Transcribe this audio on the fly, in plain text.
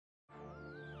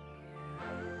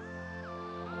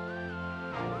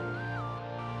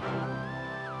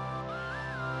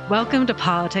Welcome to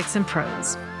Politics and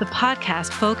Prose, the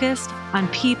podcast focused on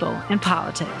people and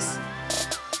politics.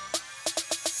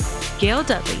 Gail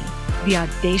Dudley, the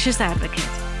audacious advocate,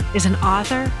 is an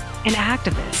author and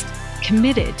activist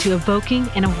committed to evoking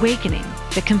an awakening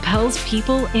that compels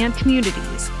people and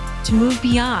communities to move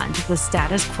beyond the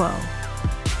status quo.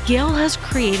 Gail has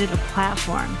created a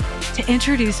platform to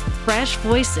introduce fresh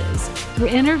voices through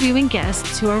interviewing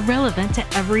guests who are relevant to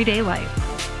everyday life.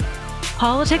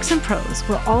 Politics and Prose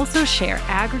will also share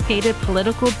aggregated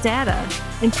political data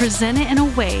and present it in a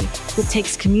way that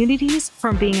takes communities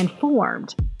from being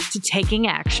informed to taking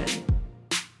action.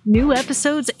 New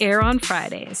episodes air on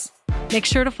Fridays. Make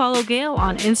sure to follow Gail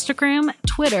on Instagram,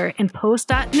 Twitter, and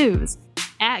post.news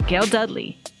at Gail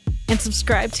Dudley. And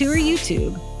subscribe to her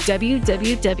YouTube,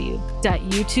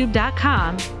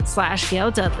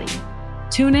 www.youtube.com/Gail Dudley.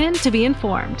 Tune in to be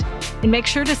informed, and make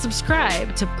sure to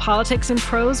subscribe to Politics and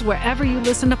Prose wherever you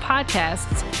listen to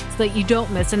podcasts so that you don't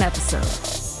miss an episode.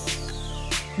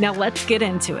 Now let's get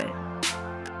into it.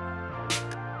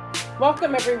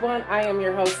 Welcome, everyone. I am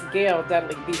your host, Gail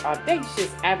Dudley, the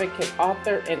audacious advocate,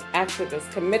 author, and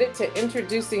activist committed to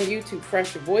introducing you to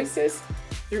fresh voices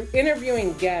through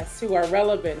interviewing guests who are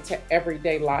relevant to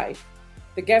everyday life.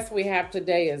 The guest we have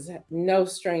today is no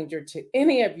stranger to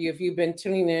any of you if you've been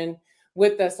tuning in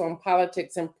with us on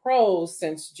Politics and Prose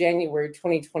since January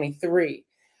 2023.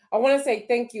 I want to say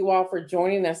thank you all for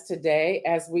joining us today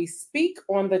as we speak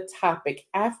on the topic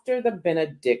After the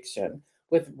Benediction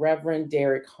with Reverend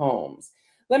Derek Holmes.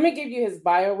 Let me give you his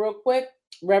bio real quick.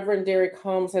 Reverend Derek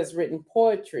Holmes has written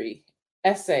poetry,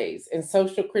 essays, and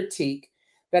social critique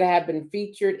that have been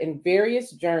featured in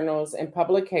various journals and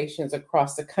publications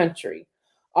across the country,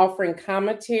 offering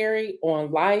commentary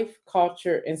on life,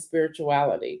 culture, and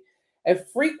spirituality. A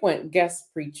frequent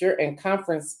guest preacher and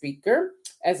conference speaker,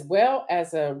 as well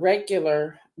as a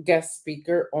regular guest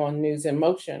speaker on News in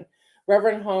Motion.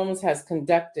 Reverend Holmes has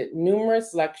conducted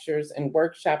numerous lectures and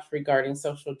workshops regarding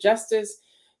social justice,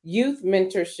 youth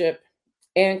mentorship,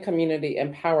 and community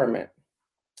empowerment.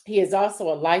 He is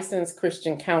also a licensed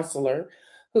Christian counselor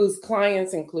whose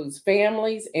clients include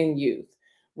families and youth.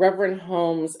 Reverend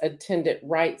Holmes attended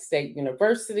Wright State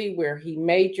University, where he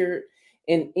majored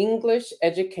in English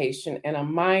education and a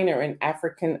minor in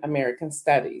African American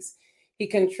studies. He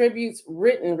contributes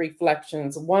written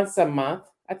reflections once a month,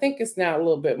 I think it's now a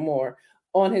little bit more,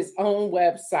 on his own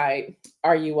website,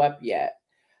 Are You Up Yet?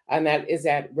 And that is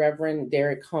at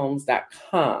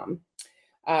reverendderekholmes.com.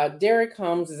 Derek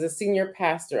Holmes is a senior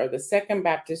pastor of the Second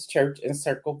Baptist Church in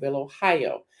Circleville,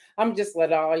 Ohio. I'm just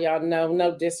let all y'all know,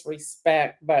 no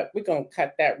disrespect, but we're going to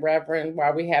cut that, Reverend,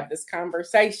 while we have this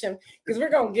conversation, because we're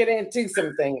going to get into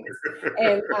some things.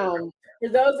 And for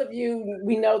those of you,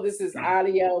 we know this is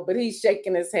audio, but he's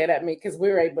shaking his head at me because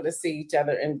we're able to see each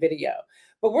other in video.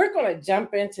 But we're going to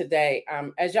jump in today.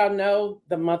 As y'all know,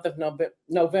 the month of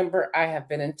November, I have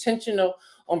been intentional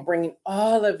on bringing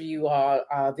all of you all,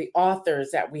 the authors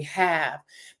that we have,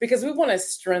 because we want to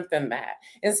strengthen that.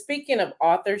 And speaking of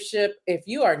authorship, if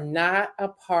you are not a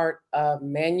part of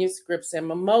Manuscripts and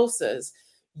Mimosas,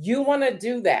 you want to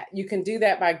do that. You can do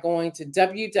that by going to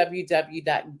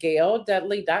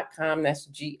www.gaildudley.com. That's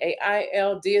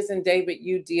G-A-I-L-D as in David,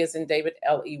 U-D as in David,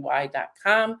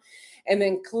 L-E-Y.com. And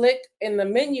then click in the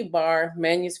menu bar,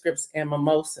 Manuscripts and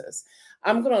Mimosas.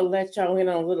 I'm going to let y'all in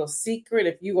on a little secret.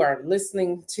 If you are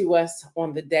listening to us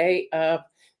on the day of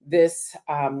this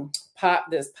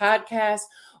podcast,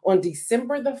 on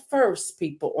December the 1st,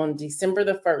 people, on December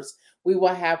the 1st, we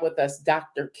will have with us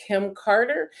Dr. Kim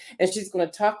Carter, and she's going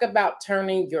to talk about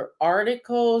turning your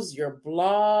articles, your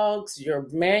blogs, your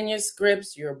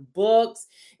manuscripts, your books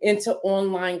into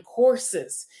online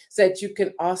courses so that you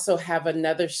can also have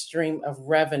another stream of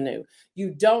revenue.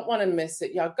 You don't want to miss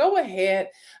it. Y'all go ahead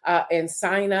and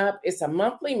sign up. It's a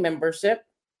monthly membership.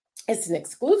 It's an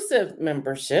exclusive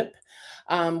membership.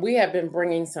 We have been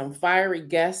bringing some fiery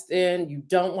guests in. You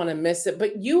don't want to miss it,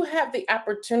 but you have the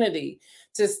opportunity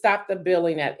to stop the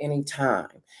billing at any time.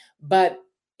 But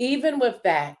even with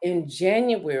that, in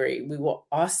January, we will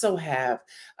also have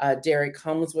Derek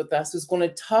Holmes with us, who's going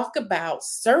to talk about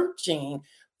searching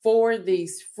for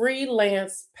these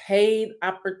freelance paid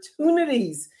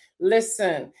opportunities.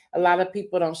 Listen, a lot of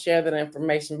people don't share that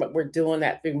information, but we're doing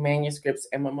that through Manuscripts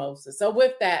and Mimosas. So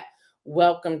with that,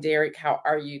 welcome, Derek. How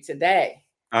are you today?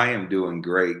 I am doing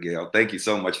great, Gail. Thank you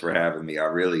so much for having me. I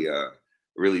really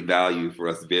value for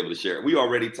us to be able to share. We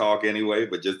already talk anyway,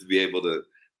 but just to be able to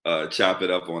chop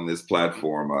it up on this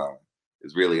platform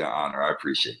is really an honor. I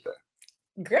appreciate that.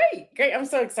 Great. I'm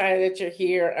so excited that you're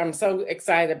here. I'm so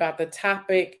excited about the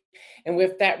topic. And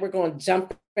with that, we're going to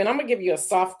jump And I'm gonna give you a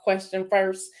soft question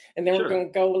first, and then we're Sure. gonna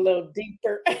go a little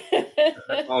deeper.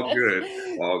 All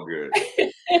good. All good.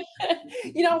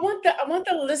 I want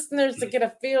the listeners to get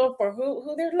a feel for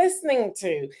who they're listening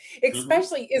to. Mhm.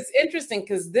 Especially, it's interesting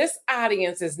because this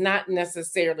audience is not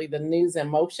necessarily the news and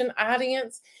motion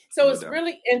audience. So No it's doubt.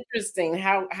 really interesting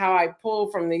how I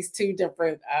pull from these two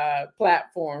different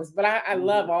platforms. But I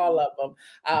love Mhm. all of them.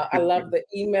 I love the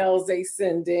emails they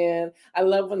send in. I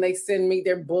love when they send me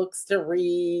their books to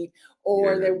read,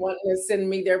 or Yeah. they want to send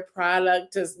me their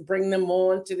product to bring them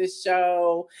on to the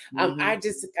show. I Mhm.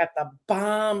 just got the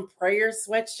bomb prayer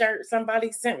sweatshirt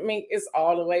somebody sent me. It's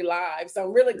all the way live. So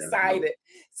I'm really Yeah. No. excited.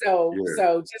 So Yeah.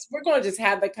 so just we're going to just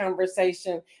have the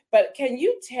conversation. But can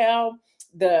you tell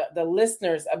the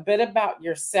listeners a bit about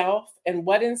yourself and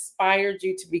what inspired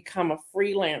you to become a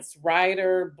freelance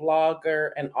writer,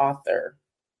 blogger, and author?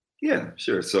 Yeah.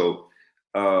 Sure. So,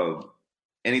 uh,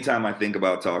 anytime I think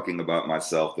about talking about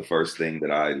myself, the first thing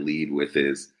that I lead with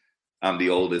is I'm the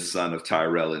oldest son of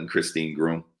Tyrell and Christine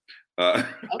Groom. Uh,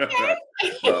 Okay.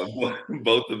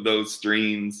 both of those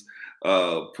streams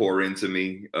pour into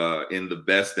me in the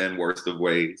best and worst of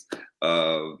ways.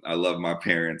 I love my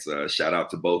parents. Shout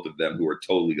out to both of them who are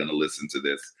totally going to listen to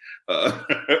this. Uh,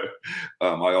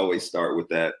 I always start with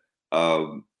that.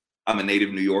 I'm a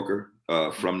native New Yorker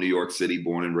from New York City,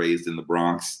 born and raised in the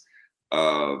Bronx.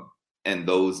 Uh, and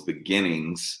those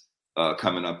beginnings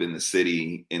coming up in the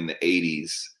city in the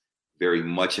 80s very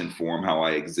much inform how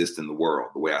I exist in the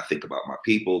world, the way I think about my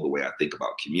people, the way I think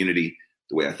about community,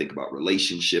 the way I think about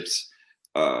relationships,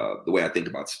 the way I think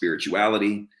about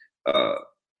spirituality, uh,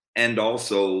 and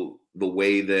also the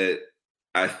way that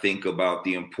I think about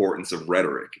the importance of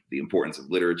rhetoric, the importance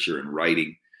of literature and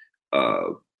writing.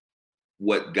 Uh,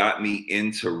 what got me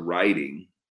into writing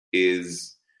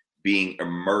is being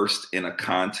immersed in a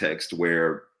context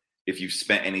where if you've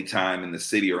spent any time in the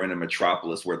city or in a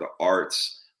metropolis where the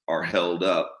arts are held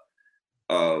up,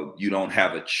 you don't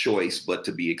have a choice but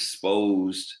to be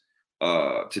exposed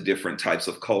to different types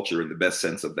of culture in the best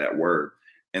sense of that word.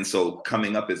 And so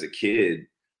coming up as a kid,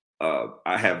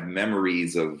 I have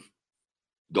memories of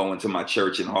going to my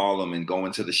church in Harlem and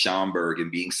going to the Schomburg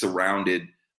and being surrounded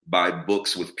by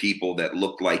books with people that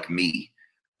looked like me.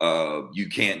 You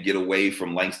can't get away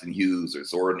from Langston Hughes or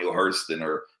Zora Neale Hurston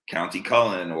or County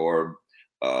Cullen or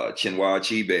Chinua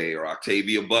Achebe or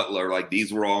Octavia Butler. Like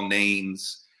these were all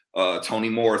names. Toni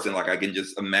Morrison. Like I can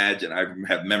just imagine. I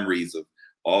have memories of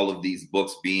all of these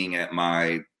books being at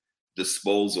my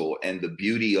disposal, and the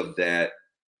beauty of that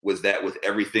was that with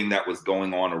everything that was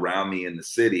going on around me in the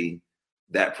city,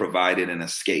 that provided an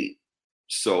escape.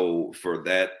 So for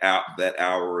that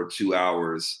hour or 2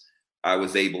 hours, I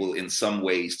was able in some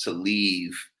ways to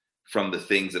leave from the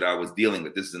things that I was dealing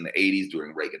with. This is in the 80s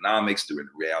during Reaganomics, during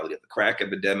the reality of the crack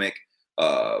epidemic.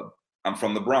 I'm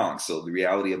from the Bronx, so the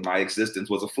reality of my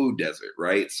existence was a food desert,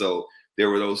 right? So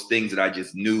there were those things that I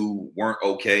just knew weren't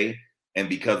okay. And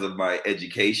because of my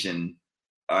education,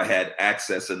 I had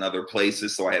access in other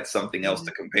places, so I had something else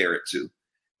to compare it to.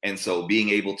 And so being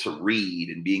able to read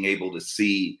and being able to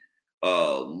see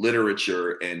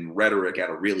literature and rhetoric at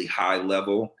a really high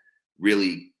level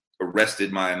really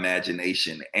arrested my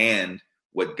imagination. And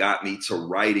what got me to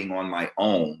writing on my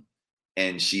own,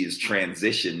 and she is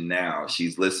transitioned now.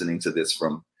 She's listening to this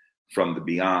from the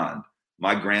beyond.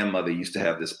 My grandmother used to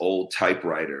have this old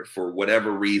typewriter for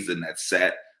whatever reason that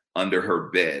sat under her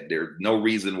bed. There's no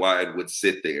reason why it would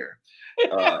sit there.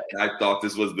 And I thought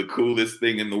this was the coolest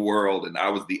thing in the world. And I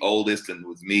was the oldest, and it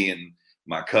was me and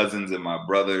my cousins and my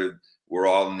brother were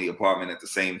all in the apartment at the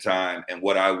same time. And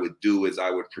what I would do is I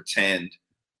would pretend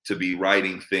to be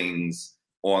writing things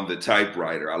on the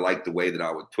typewriter. I like the way that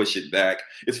I would push it back.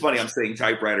 It's funny, I'm saying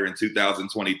typewriter in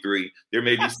 2023. There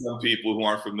may be some people who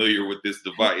aren't familiar with this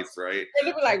device, right? And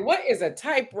they were like, "What is a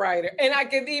typewriter?" And I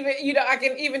can even, I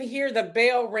can even hear the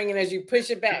bell ringing as you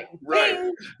push it back.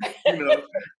 Right. Ding!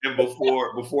 And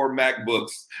before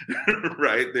MacBooks,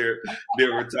 right, there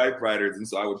were typewriters. And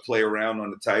so I would play around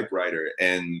on the typewriter,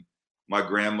 and my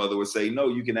grandmother would say, "No,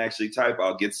 you can actually type.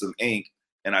 I'll get some ink."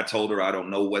 And I told her I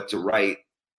don't know what to write.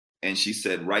 And she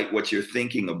said, "Write what you're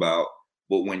thinking about,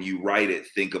 but when you write it,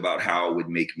 think about how it would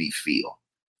make me feel."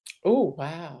 Oh,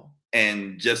 wow.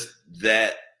 And just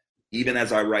that, even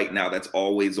as I write now, that's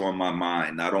always on my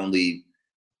mind, not only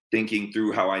thinking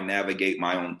through how I navigate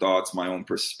my own thoughts, my own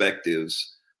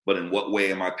perspectives, but in what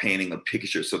way am I painting a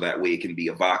picture so that way it can be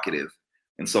evocative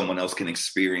and someone else can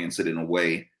experience it in a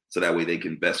way so that way they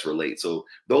can best relate. So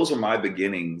those are my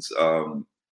beginnings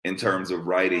in terms of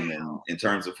writing and in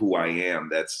terms of who I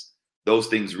am. Those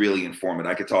things really inform it.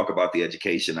 I could talk about the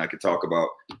education. I could talk about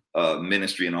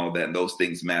ministry and all that, and those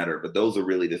things matter. But those are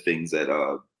really the things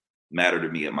that matter to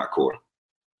me at my core.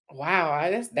 Wow,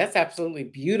 that's absolutely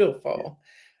beautiful.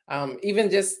 Even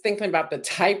just thinking about the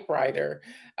typewriter,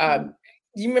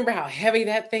 you remember how heavy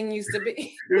that thing used to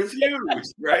be? It was huge,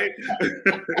 right?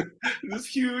 This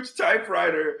huge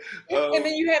typewriter. And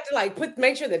then you had to like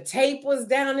make sure the tape was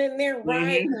down in there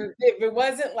right. Mhm. And if it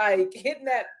wasn't like hitting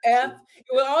that F, it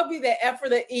would all be the F or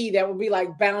the E that would be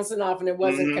like bouncing off and it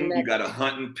wasn't connected. You got to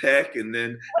hunt and peck, and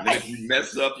then if you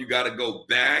mess up, you got to go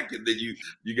back, and then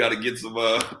you got to get some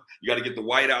you got to get the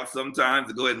white out sometimes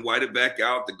to go ahead and white it back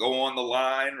out to go on the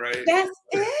line, right? That's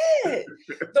it.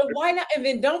 The white out, and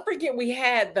then don't forget we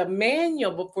had the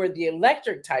manual before the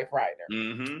electric typewriter.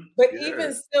 But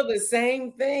even still, the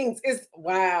same things. It's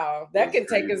wow, that can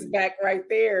take us back right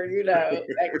there.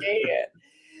 That can.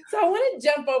 So I want to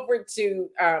jump over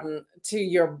to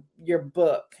your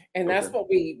book, and that's what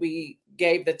we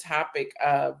gave the topic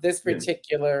of this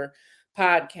particular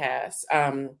podcast.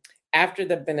 After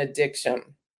the Benediction,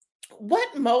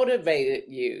 what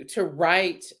motivated you to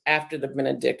write After the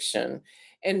Benediction,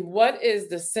 and what is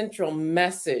the central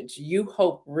message you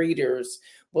hope readers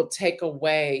will take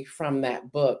away from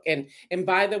that book? And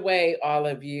by the way, all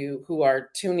of you who are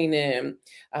tuning in,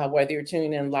 whether you're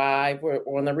tuning in live or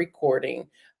on the recording,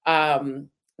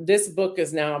 this book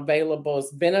is now available.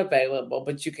 It's been available,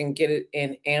 but you can get it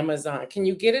in Amazon. Can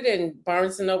you get it in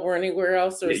Barnes & Noble or anywhere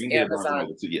else? Or is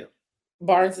Amazon?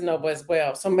 Barnes & Noble as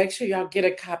well. So make sure y'all get a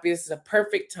copy. This is a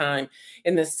perfect time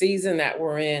in the season that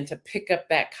we're in to pick up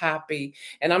that copy.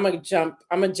 And I'm gonna jump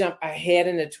ahead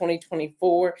into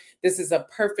 2024. This is a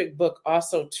perfect book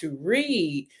also to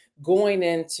read going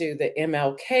into the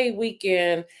MLK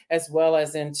weekend, as well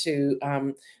as into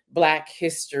Black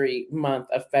History Month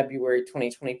of February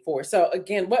 2024. So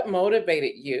again, what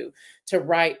motivated you to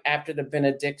write After the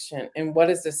Benediction, and what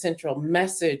is the central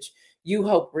message you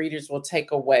hope readers will take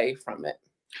away from it?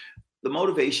 The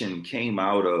motivation came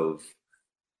out of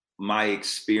my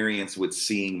experience with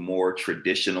seeing more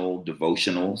traditional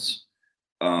devotionals.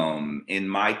 In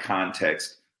my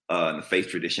context, in the faith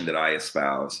tradition that I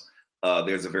espouse,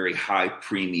 there's a very high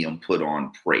premium put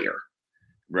on prayer,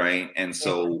 right? And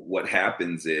so what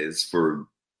happens is, for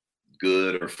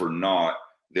good or for naught,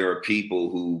 there are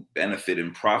people who benefit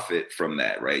and profit from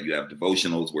that, right? You have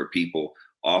devotionals where people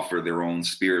offer their own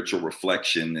spiritual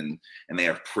reflection, and they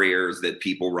have prayers that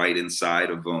people write inside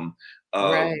of them.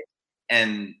 Right.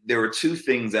 And there were two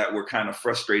things that were kind of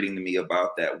frustrating to me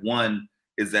about that. One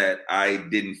is that I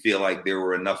didn't feel like there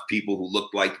were enough people who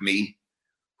looked like me,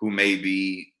 who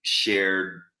maybe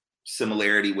shared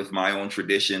similarity with my own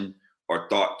tradition or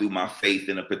thought through my faith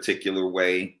in a particular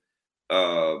way.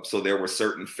 So there were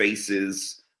certain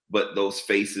faces, but those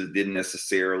faces didn't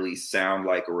necessarily sound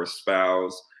like or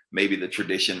espouse maybe the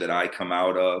tradition that I come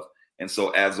out of. And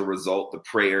so as a result, the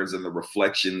prayers and the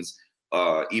reflections,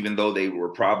 even though they were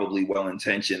probably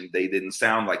well-intentioned, they didn't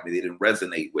sound like me. They didn't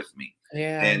resonate with me.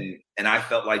 Yeah. And I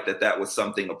felt like that was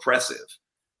something oppressive,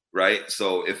 right?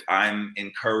 So if I'm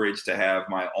encouraged to have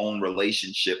my own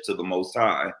relationship to the Most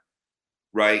High,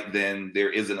 right, then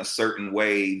there isn't a certain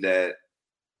way that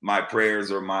my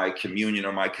prayers or my communion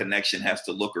or my connection has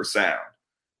to look or sound.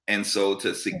 And so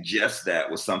to suggest that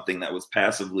was something that was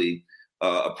passively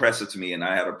oppressive to me, and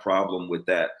I had a problem with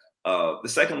that. The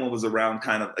second one was around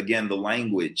kind of, again, the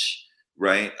language,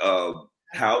 right?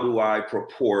 How do I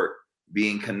purport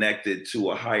being connected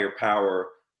to a higher power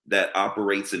that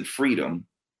operates in freedom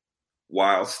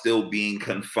while still being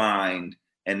confined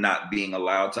and not being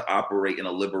allowed to operate in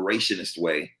a liberationist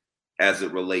way as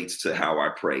it relates to how I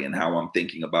pray and how I'm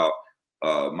thinking about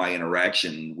my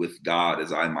interaction with God,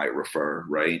 as I might refer,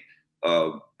 right?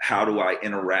 How do I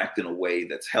interact in a way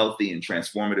that's healthy and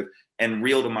transformative and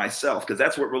real to myself? Because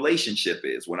that's what relationship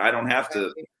is. When I don't have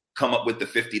to come up with the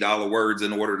 $50 words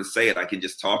in order to say it, I can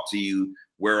just talk to you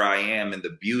where I am. And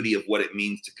the beauty of what it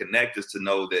means to connect is to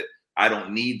know that I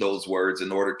don't need those words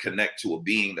in order to connect to a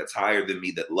being that's higher than me,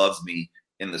 that loves me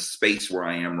in the space where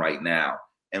I am right now.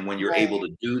 And when you're able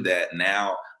to do that,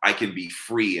 now I can be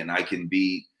free and I can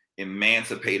be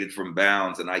emancipated from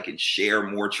bounds, and I can share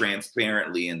more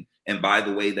transparently. And by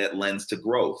the way, that lends to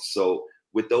growth. So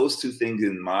with those two things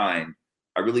in mind,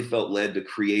 I really felt led to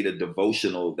create a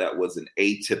devotional that was an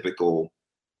atypical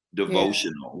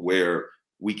devotional where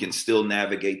we can still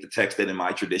navigate the text that in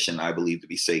my tradition I believe to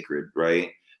be sacred, right?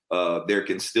 There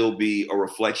can still be a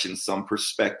reflection, some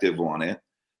perspective on it,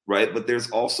 right? But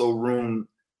there's also room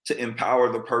to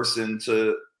empower the person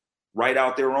to write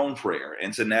out their own prayer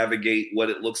and to navigate what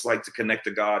it looks like to connect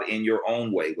to God in your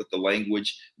own way with the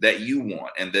language that you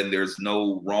want. And then there's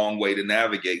no wrong way to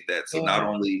navigate that. So not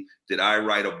only did I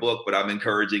write a book, but I'm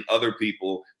encouraging other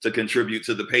people to contribute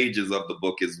to the pages of the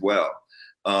book as well.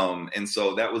 And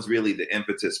so that was really the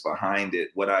impetus behind it.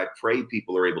 What I pray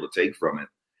people are able to take from it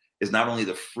is not only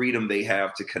the freedom they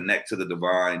have to connect to the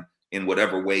divine in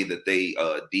whatever way that they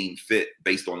deem fit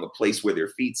based on the place where their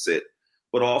feet sit,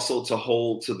 but also to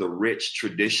hold to the rich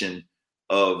tradition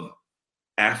of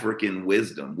African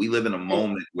wisdom. We live in a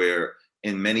moment where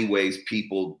in many ways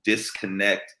people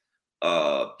disconnect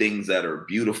things that are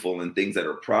beautiful and things that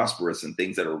are prosperous and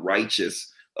things that are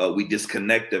righteous. We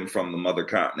disconnect them from the mother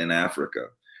continent, Africa.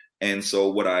 And so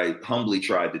what I humbly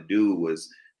tried to do was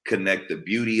connect the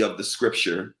beauty of the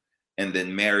scripture and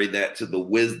then marry that to the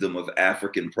wisdom of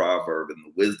African proverb and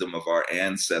the wisdom of our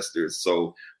ancestors.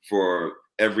 So for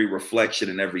every reflection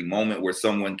and every moment where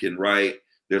someone can write,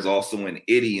 there's also an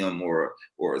idiom or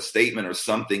a statement or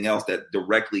something else that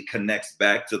directly connects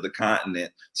back to the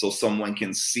continent, so someone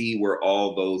can see where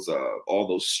all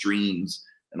those streams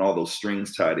and all those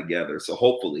strings tie together. So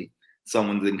hopefully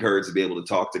someone's encouraged to be able to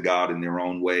talk to God in their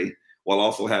own way while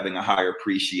also having a higher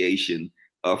appreciation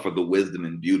for the wisdom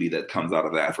and beauty that comes out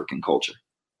of African culture.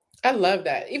 I love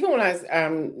that. Even when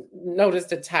I noticed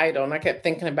the title and I kept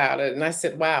thinking about it and I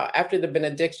said, wow, after the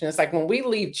benediction, it's like when we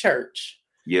leave church.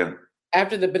 Yeah.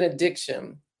 After the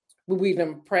benediction, we've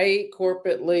been prayed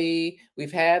corporately.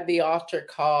 We've had the altar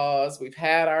calls. We've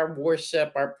had our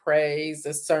worship, our praise,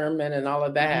 the sermon and all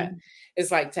of that. Mm-hmm.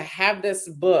 It's like to have this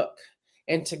book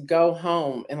and to go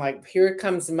home and like, here it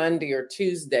comes Monday or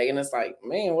Tuesday. And it's like,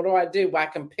 man, what do I do? Well, I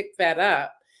can pick that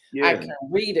up. Yeah. I can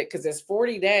read it because it's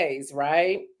 40 days,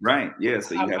 right? Right. Yeah.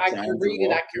 So you have I can read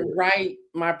it. I can write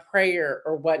my prayer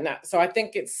or whatnot. So I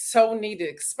think it's so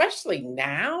needed, especially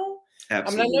now.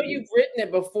 Absolutely. I mean, I know you've written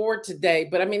it before today,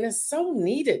 but I mean, it's so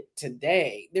needed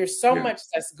today. There's so much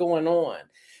that's going on.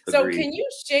 Agreed. So can you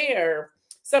share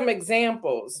some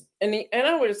examples? And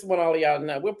I just want all of y'all to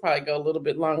know, we'll probably go a little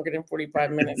bit longer than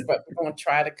 45 minutes, but we're going to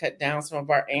try to cut down some of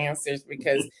our answers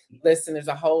because, listen, there's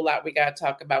a whole lot we got to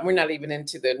talk about. We're not even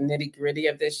into the nitty gritty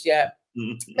of this yet.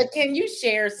 But can you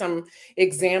share some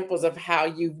examples of how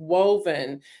you've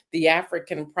woven the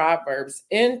African proverbs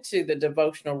into the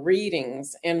devotional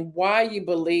readings and why you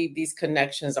believe these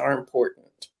connections are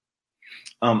important?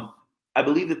 I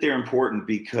believe that they're important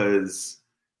because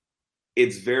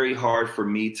it's very hard for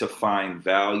me to find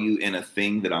value in a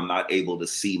thing that I'm not able to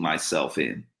see myself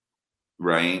in,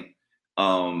 right?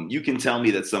 You can tell me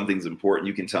that something's important.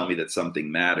 You can tell me that something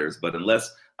matters, but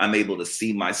unless I'm able to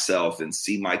see myself and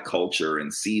see my culture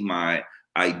and see my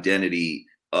identity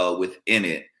within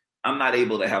it, I'm not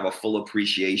able to have a full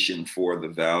appreciation for the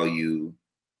value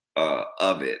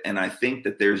of it. And I think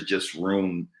that there's just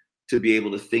room to be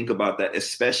able to think about that,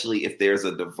 especially if there's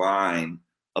a divine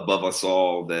above us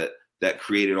all that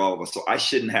created all of us. So I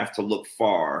shouldn't have to look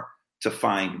far to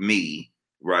find me,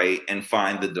 right? And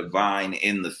find the divine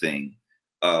in the thing.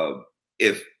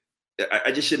 If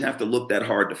I just shouldn't have to look that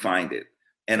hard to find it.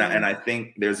 And I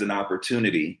think there's an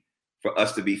opportunity for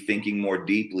us to be thinking more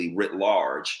deeply writ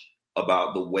large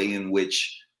about the way in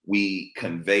which we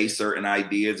convey certain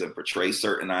ideas and portray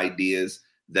certain ideas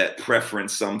that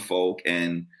preference some folk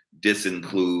and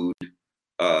disinclude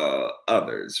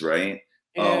others, right?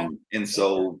 Yeah. And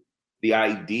so the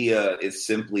idea is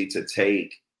simply to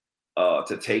take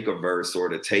a verse or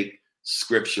to take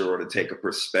scripture or to take a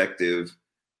perspective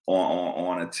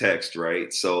on a text,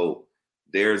 right? So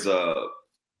there's an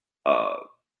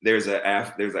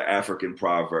African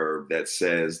proverb that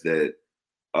says that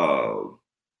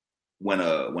when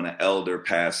an elder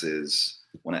passes,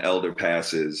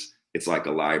 it's like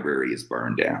a library is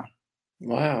burned down.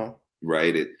 Wow.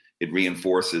 Right. It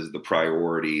reinforces the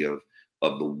priority of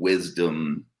the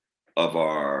wisdom of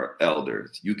our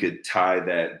elders. You could tie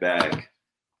that back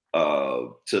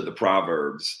to the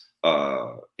Proverbs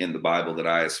in the Bible that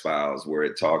I espouse, where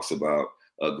it talks about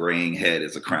a graying head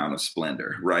is a crown of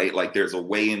splendor, right? Like there's a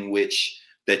way in which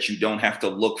that you don't have to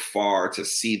look far to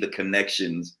see the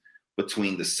connections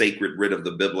between the sacred writ of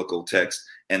the biblical text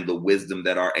and the wisdom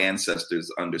that our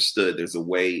ancestors understood. There's a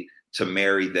way to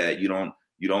marry that. You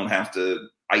don't have to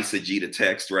eisegete a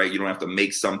text, right? You don't have to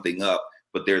make something up,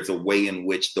 but there's a way in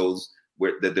which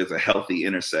that there's a healthy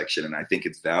intersection. And I think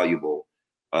it's valuable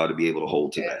to be able to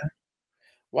hold to that.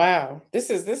 Wow. This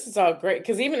is all great.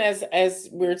 Because even as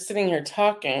we're sitting here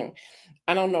talking,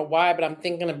 I don't know why, but I'm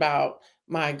thinking about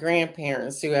my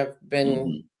grandparents who have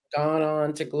been gone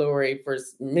on to glory for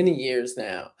many years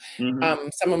now. Mm-hmm.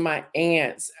 Some of my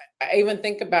aunts, I even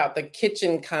think about the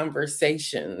kitchen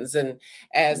conversations, and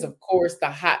as of course the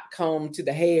hot comb to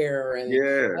the hair,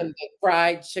 Yeah. and the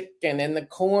fried chicken and the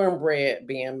cornbread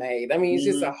being made. I mean, it's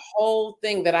just a Mm-hmm. whole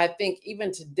thing that I think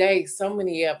even today, so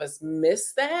many of us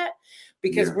miss that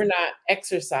because Yeah. we're not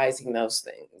exercising those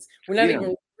things. We're not Yeah.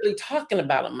 even really talking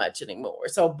about them much anymore.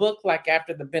 So a book like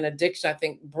After the Benediction, I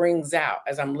think brings out,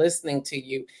 as I'm listening to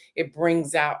you, it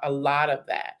brings out a lot of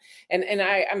that. And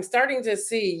I'm starting to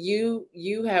see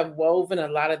you have woven a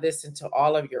lot of this into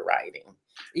all of your writing,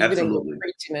 even in your Absolutely.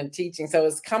 preaching and teaching. So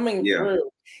it's coming Yeah.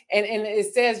 through. And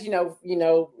it says,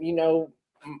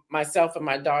 myself and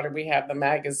my daughter, we have the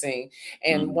magazine.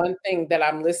 And Mm-hmm. one thing that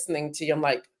I'm listening to, I'm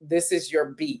like, this is your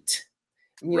beat.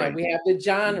 Right. We have the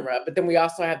genre, but then we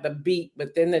also have the beat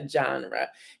within the genre.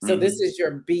 So this Mm-hmm. is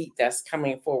your beat that's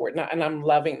coming forward. And I'm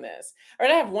loving this. All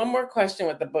right, I have one more question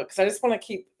with the book, because I just want to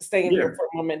keep staying Yeah. here for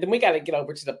a moment. Then we got to get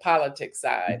over to the politics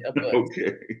side of books.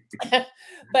 Okay.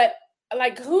 But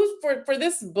like, who's for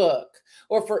this book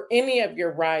or for any of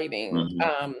your writing,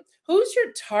 Mm-hmm. who's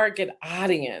your target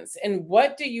audience, and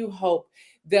what do you hope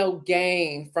they'll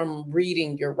gain from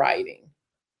reading your writings,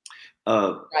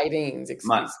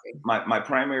 My excuse me. my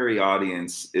primary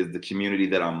audience is the community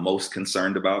that I'm most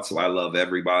concerned about. So I love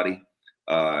everybody,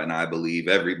 and I believe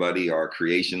everybody are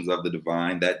creations of the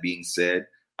divine. That being said,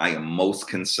 I am most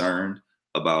concerned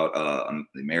about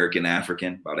the American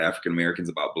African, about African Americans,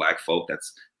 about Black folk.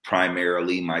 That's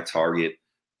primarily my target.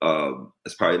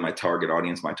 That's probably my target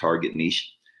audience, my target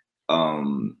niche.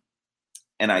 And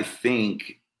I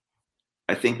think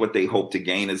what they hope to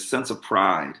gain is a sense of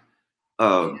pride.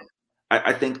 Yeah.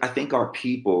 I think our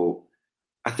people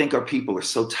are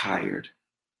so tired.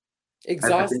 I think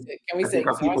Exhausted. Can we I say think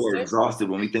our people are exhausted? exhausted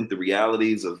when we think the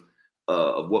realities of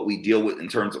what we deal with in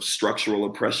terms of structural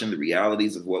oppression, the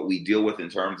realities of what we deal with in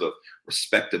terms of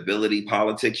respectability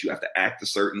politics. You have to act a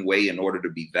certain way in order to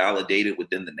be validated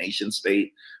within the nation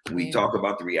state. We Yeah. talk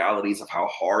about the realities of how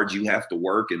hard you have to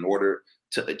work in order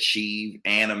to achieve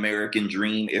an American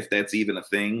dream, if that's even a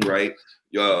thing, right?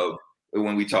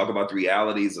 When we talk about the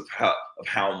realities of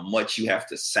how much you have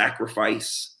to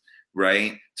sacrifice,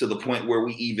 right, to the point where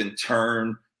we even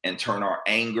turn our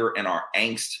anger and our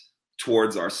angst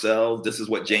towards ourselves. This is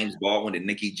what James Baldwin and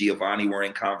Nikki Giovanni were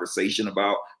in conversation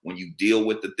about. When you deal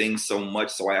with the thing so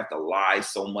much, so I have to lie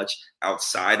so much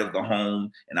outside of the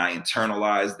home, and I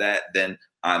internalize that, then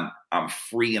I'm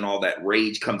free, and all that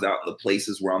rage comes out in the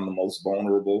places where I'm the most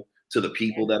vulnerable to the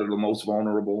people that are the most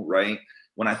vulnerable, right?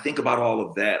 When I think about all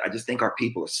of that, I just think our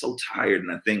people are so tired,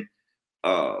 and I think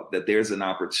that there's an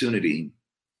opportunity,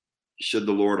 should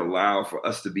the Lord allow, for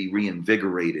us to be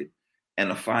reinvigorated and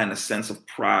to find a sense of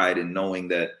pride in knowing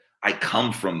that I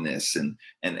come from this, and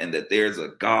that there's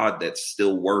a God that's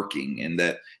still working, and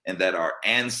that our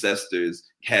ancestors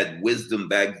had wisdom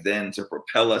back then to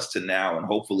propel us to now, and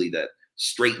hopefully that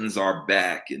straightens our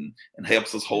back and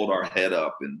helps us hold our head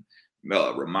up, and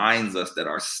reminds us that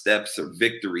our steps are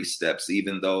victory steps,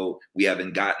 even though we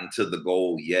haven't gotten to the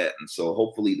goal yet. And so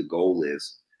hopefully the goal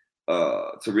is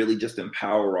to really just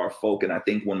empower our folk. And I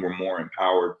think when we're more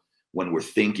empowered, when we're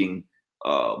thinking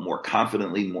more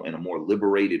confidently, more in a more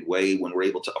liberated way, when we're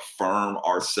able to affirm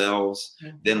ourselves,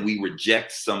 then we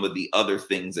reject some of the other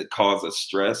things that cause us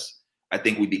stress. I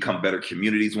think we become better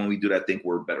communities when we do that. I think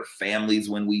we're better families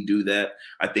when we do that.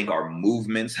 I think our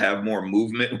movements have more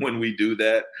movement when we do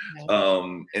that.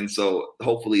 And so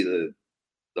hopefully the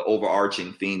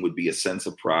overarching theme would be a sense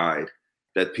of pride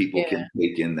that people can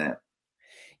take in that.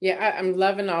 Yeah, I'm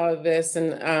loving all of this.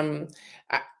 And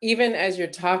even as you're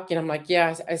talking, I'm like,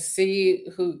 yeah, I see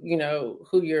who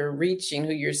you're reaching,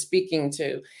 who you're speaking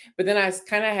to. But then I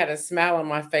kind of had a smile on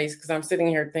my face because I'm sitting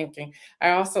here thinking,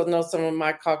 I also know some of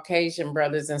my Caucasian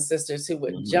brothers and sisters who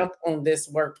would jump on this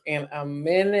work in a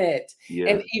minute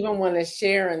and even want to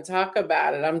share and talk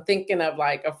about it. I'm thinking of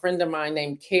like a friend of mine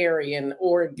named Carrie in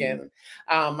Oregon.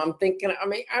 I'm thinking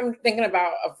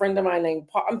about a friend of mine named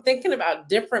Paul. I'm thinking about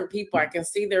different people. I can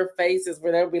see their faces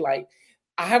where they'll be like,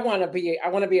 I want to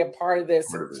be a part of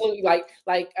this.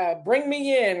 Bring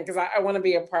me in because I want to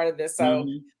be a part of this. So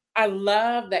I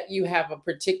love that you have a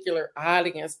particular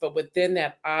audience, but within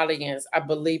that audience, I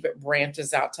believe it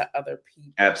branches out to other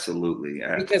people. Absolutely.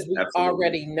 Because we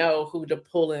already know who to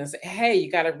pull in and say, hey, you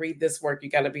got to read this work. You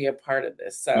got to be a part of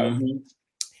this. So,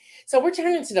 so we're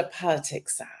turning to the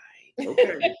politics side.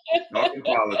 Okay. Talking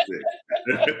politics.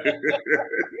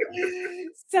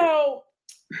 So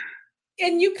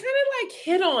and you kind of like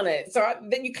hit on it. So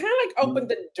then you kind of like opened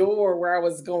the door where I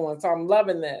was going. So I'm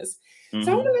loving this.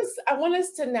 So I want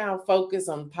us to now focus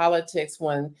on politics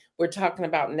when we're talking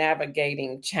about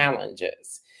navigating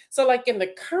challenges. So like in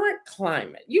the current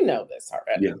climate, you know this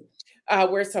already,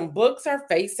 where some books are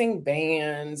facing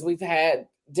bans. We've had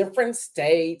different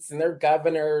states and their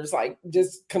governors like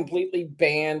just completely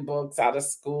ban books out of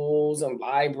schools and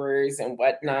libraries and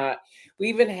whatnot. We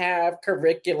even have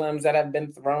curriculums that have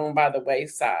been thrown by the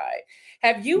wayside.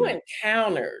 Have you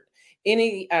encountered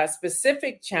any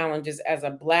specific challenges as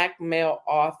a Black male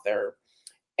author?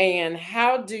 And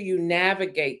how do you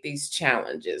navigate these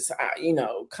challenges?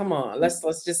 Come on,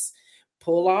 let's just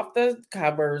pull off the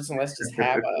covers and let's just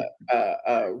have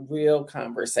a real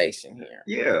conversation here.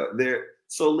 Yeah,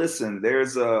 so listen,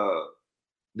 there's a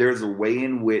way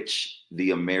in which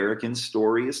the American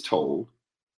story is told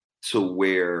to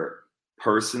where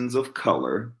persons of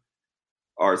color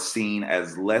are seen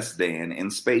as less than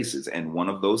in spaces. And one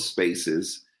of those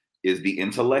spaces is the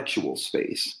intellectual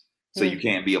space. So you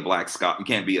can't be a Black scholar. You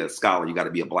can't be a scholar. You got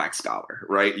to be a Black scholar,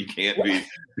 right? You can't be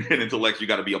an intellectual. You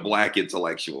got to be a Black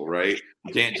intellectual, right?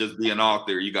 You can't just be an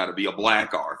author. You got to be a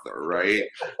Black author, right?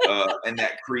 And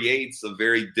that creates a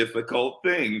very difficult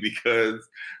thing because,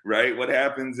 right, what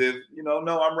happens if,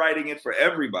 no, I'm writing it for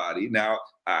everybody. Now,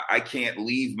 I can't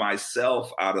leave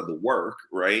myself out of the work,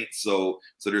 right? So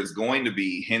there's going to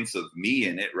be hints of me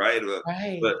in it, right?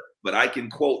 But I can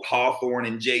quote Hawthorne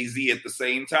and Jay-Z at the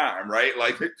same time, right?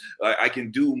 Like I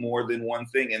can do more than one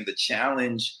thing. And the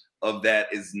challenge of that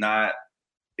is not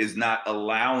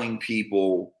allowing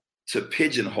people to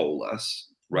pigeonhole us,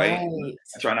 right?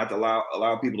 I try not to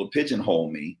allow people to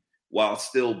pigeonhole me while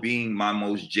still being my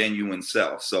most genuine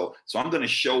self. So I'm going to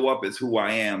show up as who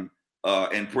I am,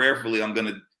 and prayerfully, I'm going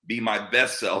to be my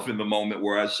best self in the moment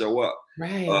where I show up.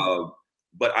 Right.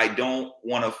 But I don't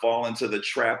want to fall into the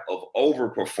trap of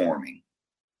overperforming,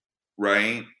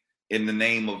 right? In the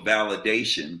name of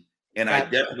validation. And I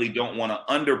definitely don't want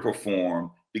to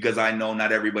underperform because I know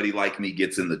not everybody like me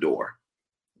gets in the door.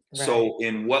 Right. So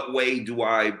in what way do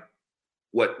I,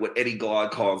 what Eddie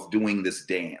Glaude calls doing this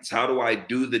dance? How do I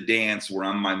do the dance where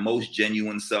I'm my most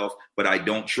genuine self, but I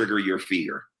don't trigger your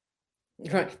fear?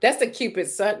 Right. That's the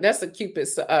Cupid's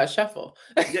shuffle.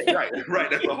 Yeah, right.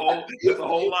 That's a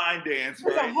whole line dance.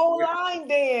 Right? It's a whole line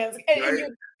dance.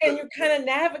 And you're kind of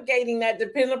navigating that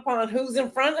depending upon who's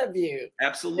in front of you.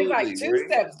 Absolutely. You're like two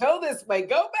steps, go this way,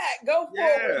 go back, go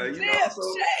forward,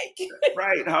 shake.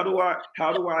 Right. How do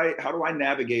I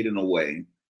navigate in a way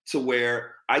to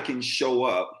where I can show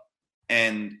up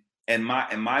and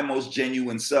my most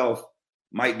genuine self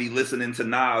might be listening to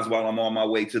Nas while I'm on my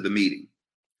way to the meeting.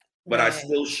 But I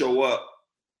still show up,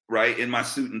 right, in my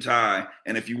suit and tie.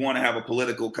 And if you want to have a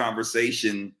political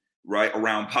conversation, right,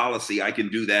 around policy, I can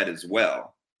do that as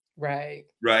well. Right.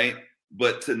 Right.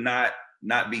 But to not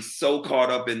be so caught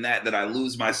up in that I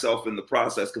lose myself in the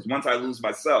process. Because once I lose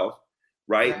myself,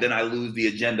 right, then I lose the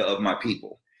agenda of my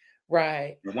people.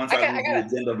 Right. And once I lose the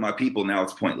agenda of my people, now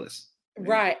it's pointless.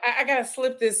 Right. I got to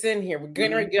slip this in here. We're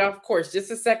going to get off course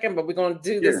just a second, but we're going to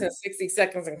do this in 60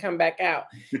 seconds and come back out.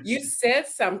 You said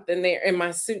something there in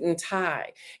my suit and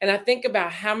tie. And I think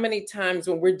about how many times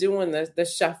when we're doing the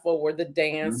shuffle or the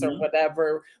dance or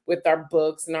whatever with our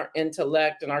books and our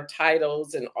intellect and our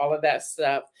titles and all of that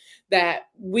stuff, that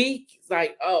we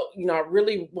like, I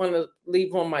really want to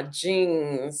leave on my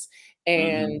jeans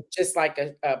and just like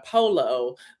a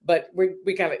polo, but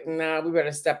we got to, we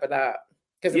better step it up.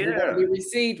 Because if we want to be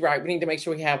received right, we need to make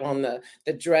sure we have on the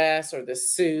dress or the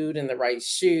suit and the right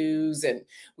shoes. And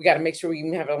we got to make sure we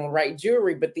even have on the right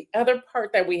jewelry. But the other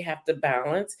part that we have to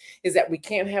balance is that we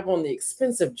can't have on the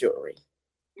expensive jewelry.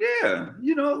 Yeah.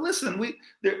 Listen,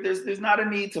 there's not a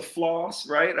need to floss,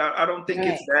 right? I don't think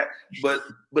it's that.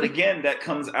 But again, that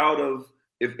comes out of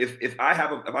if I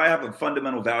have a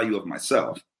fundamental value of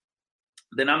myself,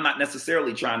 then I'm not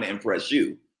necessarily trying to impress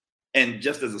you. And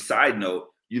just as a side note,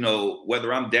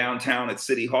 whether I'm downtown at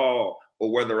City Hall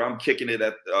or whether I'm kicking it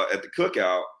at the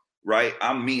cookout, right?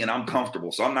 I'm me and I'm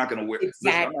comfortable. So I'm not going to wear,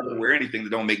 I'm not going to wear anything that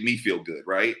don't make me feel good.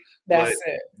 Right. That's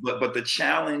it. But the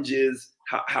challenge is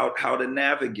how to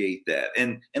navigate that.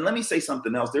 And let me say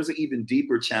something else. There's an even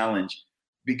deeper challenge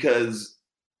because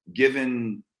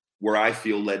given where I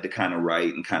feel led to kind of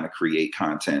write and kind of create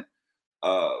content,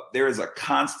 there is a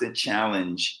constant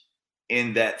challenge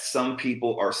in that some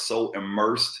people are so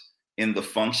immersed in the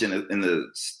function in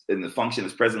the function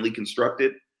as presently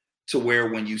constructed to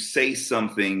where when you say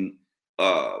something,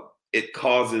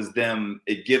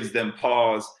 it gives them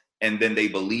pause and then they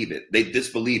believe it. They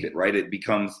disbelieve it, right? It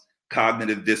becomes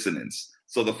cognitive dissonance.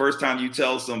 So the first time you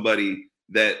tell somebody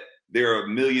that there are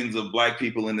millions of Black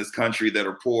people in this country that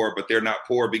are poor, but they're not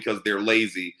poor because they're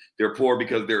lazy. They're poor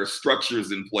because there are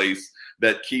structures in place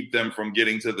that keep them from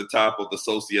getting to the top of the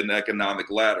socioeconomic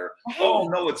ladder. Right. Oh,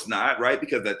 no, it's not, right?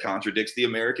 Because that contradicts the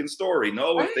American story.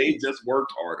 No, Right. if they just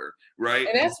worked harder, right?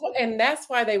 And that's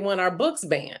why they want our books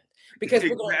banned. Because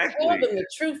we're going to tell them the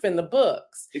truth in the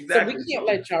books. Exactly. So we can't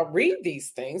let y'all read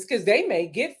these things because they may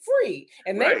get free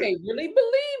and they may really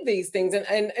believe these things.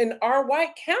 And our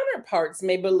white counterparts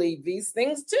may believe these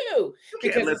things too.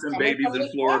 You can't listen babies in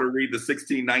Florida read the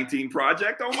 1619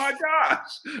 Project. Oh my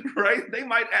gosh, right? They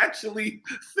might actually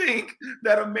think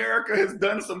that America has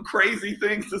done some crazy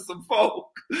things to some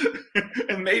folk.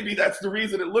 And maybe that's the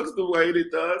reason it looks the way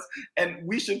it does. And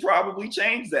we should probably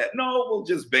change that. No, we'll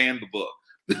just ban the book.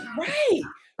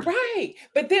 Right.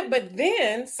 But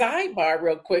then sidebar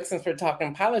real quick, since we're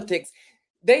talking politics,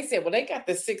 they said, well, they got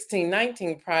the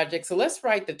 1619 Project, so let's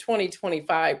write the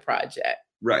 2025 Project.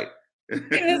 Right. And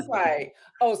it's like,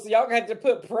 oh, so y'all got to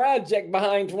put project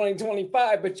behind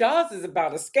 2025, but y'all's is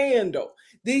about a scandal.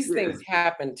 These things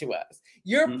happen to us.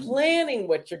 You're planning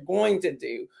what you're going to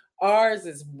do. Ours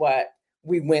is what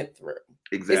we went through.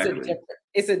 Exactly.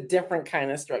 It's a different kind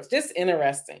of structure. Just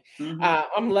interesting.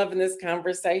 I'm loving this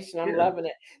conversation. I'm loving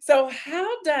it. So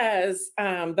how does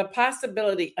the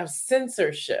possibility of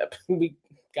censorship, we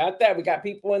got that, we got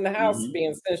people in the house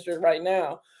being censored right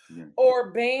now,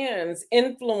 or bans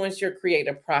influence your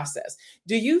creative process?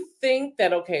 Do you think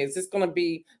that, okay, is this going to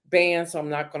be banned, so I'm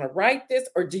not going to write this,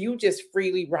 or do you just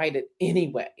freely write it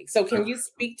anyway? So can you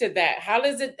speak to that? How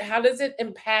does it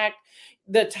impact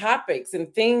the topics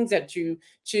and things that you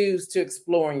choose to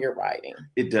explore in your writing?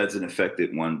 It doesn't affect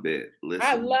it one bit. Listen,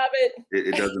 I love it.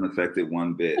 It doesn't affect it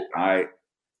one bit.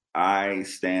 I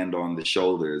stand on the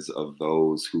shoulders of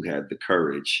those who had the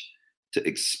courage to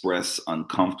express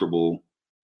uncomfortable,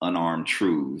 unarmed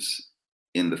truths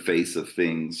in the face of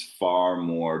things far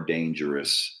more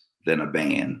dangerous than a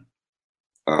ban.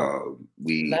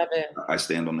 I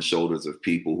stand on the shoulders of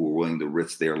people who are willing to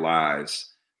risk their lives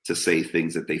to say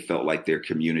things that they felt like their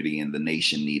community and the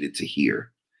nation needed to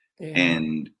hear.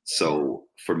 And so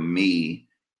for me,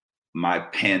 my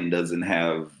pen doesn't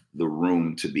have the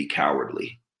room to be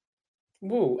cowardly.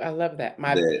 Ooh, I love that.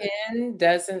 My pen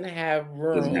doesn't have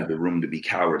the room to be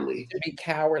cowardly.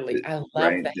 I love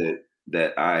that.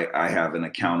 That I have an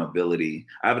accountability.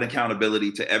 I have an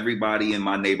accountability to everybody in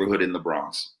my neighborhood in the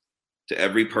Bronx, to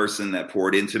every person that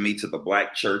poured into me, to the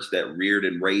Black church that reared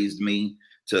and raised me,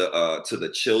 to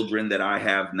the children that I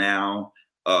have now,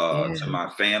 to my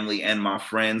family and my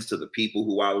friends, to the people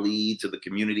who I lead, to the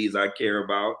communities I care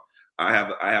about. I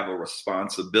have a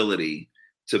responsibility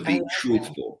to be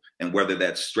truthful. And whether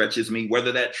that stretches me,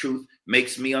 whether that truth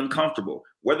makes me uncomfortable,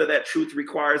 whether that truth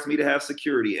requires me to have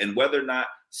security, and whether or not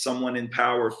someone in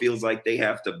power feels like they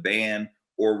have to ban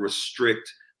or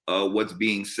restrict what's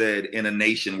being said in a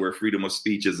nation where freedom of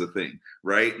speech is a thing,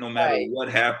 right? No matter what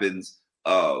happens,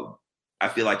 I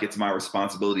feel like it's my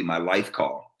responsibility, my life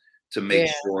call, to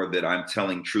make sure that I'm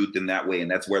telling truth in that way.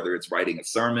 And that's whether it's writing a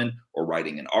sermon or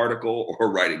writing an article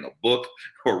or writing a book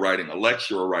or writing a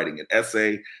lecture or writing an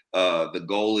essay. The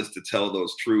goal is to tell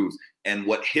those truths. And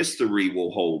what history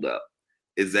will hold up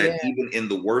is that even in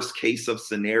the worst case of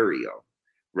scenario,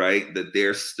 right, that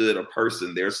there stood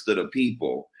a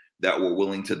people that were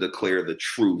willing to declare the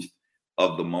truth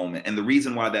of the moment. And the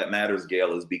reason why that matters,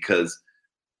 Gail, is because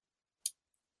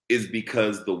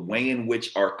the way in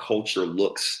which our culture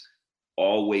looks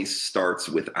always starts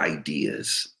with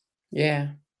ideas.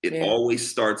 It always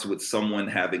starts with someone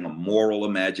having a moral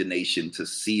imagination to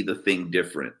see the thing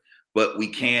different. But we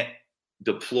can't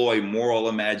deploy moral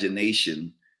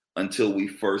imagination until we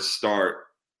first start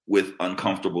with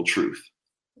uncomfortable truth.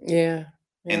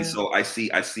 And so I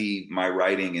see my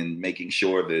writing and making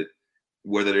sure that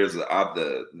whether there's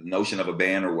the notion of a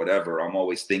ban or whatever, I'm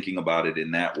always thinking about it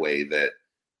in that way, that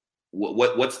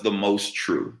what's the most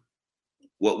true?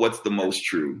 What's the most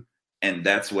true? And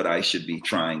that's what I should be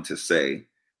trying to say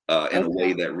in a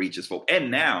way that reaches folk.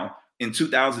 And now in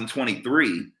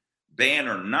 2023, ban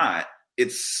or not,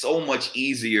 it's so much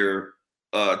easier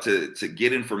to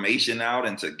get information out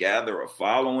and to gather a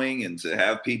following and to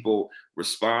have people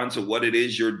respond to what it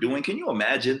is you're doing. Can you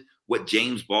imagine what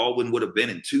James Baldwin would have been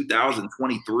in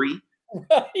 2023?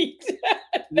 Right.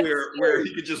 where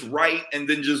he could just write and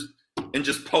then just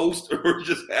post or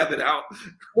just have it out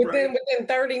within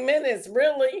 30 minutes,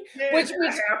 really. Which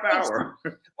half hour.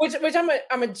 Which I'm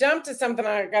gonna jump to something.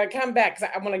 I gotta come back because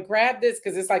I want to grab this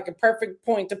because it's like a perfect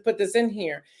point to put this in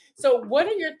here. So, what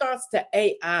are your thoughts to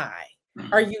AI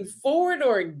Are you for it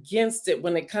or against it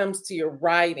when it comes to your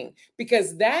writing?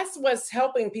 Because that's what's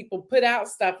helping people put out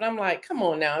stuff. And I'm like, come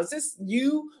on now, is this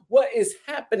you? What is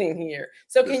happening here?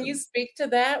 So can you speak to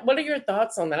that? What are your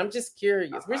thoughts on that? I'm just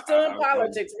curious. We're still in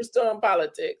politics. We're still in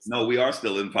politics. No, we are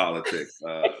still in politics.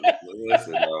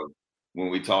 Listen, when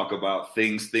we talk about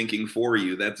things thinking for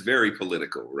you, that's very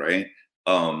political, right?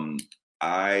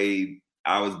 I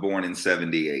was born in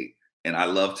 78 and I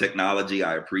love technology.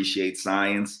 I appreciate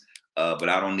science. But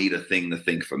I don't need a thing to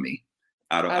think for me.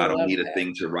 I don't need a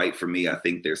thing to write for me. I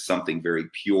think there's something very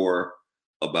pure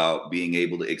about being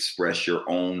able to express your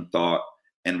own thought.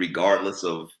 And regardless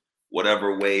of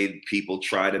whatever way people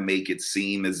try to make it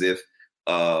seem as if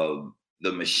the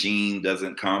machine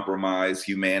doesn't compromise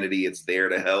humanity, it's there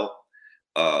to help.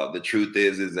 The truth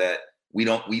is that we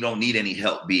don't need any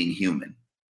help being human.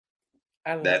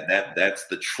 That's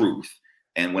the truth.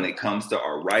 And when it comes to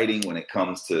our writing, when it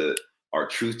comes to our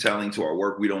truth telling, to our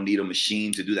work, we don't need a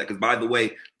machine to do that. Because by the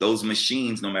way, those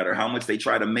machines, no matter how much they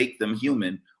try to make them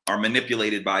human, are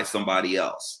manipulated by somebody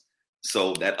else.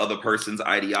 So that other person's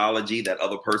ideology, that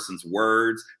other person's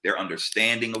words, their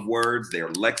understanding of words, their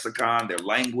lexicon, their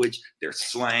language, their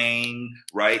slang,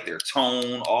 right, their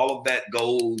tone, all of that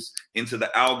goes into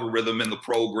the algorithm in the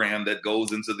program that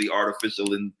goes into the artificial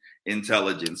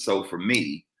intelligence. So for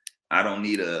me, I don't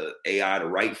need a AI to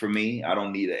write for me. I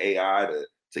don't need an AI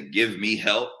to give me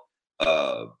help.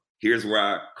 Here's where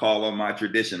I call on my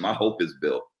tradition. My hope is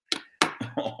built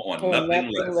on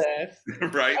nothing less.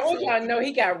 Right? I want y'all to know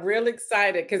he got real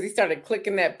excited because he started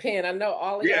clicking that pen. I know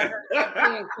all of y'all heard that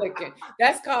pen clicking.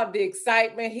 That's called the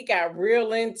excitement. He got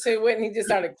real into it and he just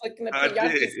started clicking the pen. Y'all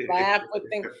just laugh with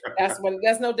things.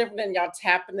 That's no different than y'all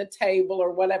tapping the table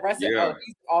or whatever. I said, oh,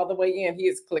 he's all the way in. He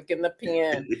is clicking the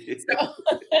pen. So,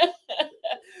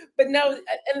 but no,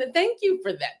 and thank you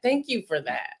for that. Thank you for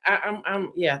that.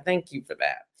 Thank you for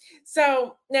that.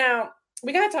 So now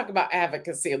we got to talk about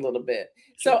advocacy a little bit.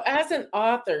 So as an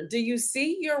author, do you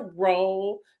see your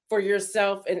role for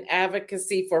yourself in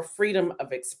advocacy for freedom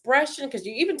of expression? Because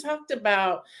you even talked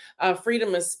about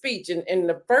freedom of speech. And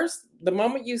the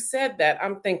moment you said that,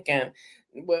 I'm thinking,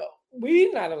 well,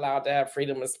 we're not allowed to have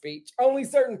freedom of speech. Only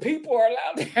certain people are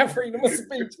allowed to have freedom of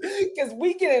speech because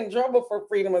we get in trouble for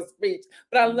freedom of speech.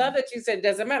 But I love that you said it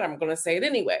doesn't matter. I'm going to say it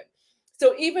anyway.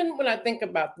 So even when I think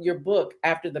about your book,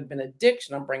 After the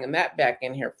Benediction, I'm bringing that back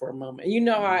in here for a moment. You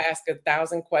know, I ask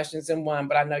 1,000 questions in one,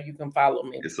 but I know you can follow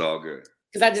me. It's all good.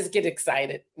 Because I just get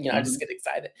excited. I just get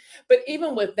excited. But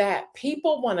even with that,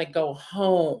 people want to go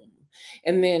home.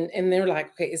 And they're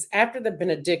like, okay, it's after the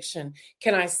benediction.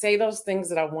 Can I say those things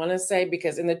that I want to say?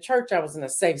 Because in the church, I was in a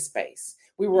safe space.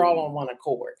 We were all on one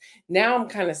accord. Now I'm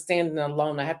kind of standing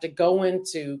alone. I have to go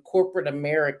into corporate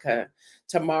America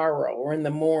tomorrow or in the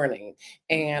morning,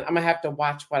 and I'm going to have to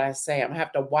watch what I say. I'm going to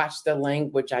have to watch the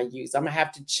language I use. I'm going to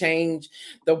have to change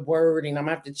the wording. I'm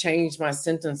going to have to change my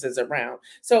sentences around.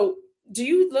 So do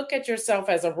you look at yourself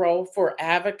as a role for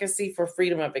advocacy for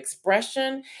freedom of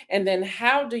expression? And then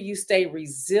how do you stay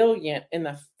resilient in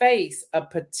the face of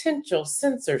potential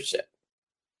censorship?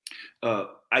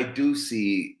 I do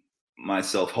see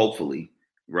myself, hopefully,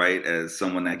 right, as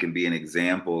someone that can be an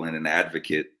example and an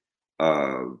advocate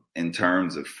in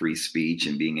terms of free speech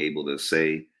and being able to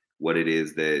say what it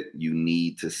is that you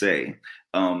need to say.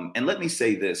 And let me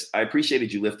say this. I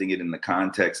appreciated you lifting it in the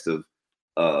context of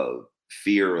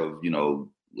fear of,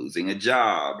 losing a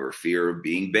job or fear of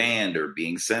being banned or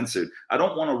being censored. I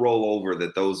don't want to roll over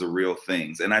that those are real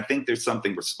things. And I think there's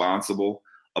something responsible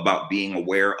about being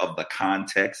aware of the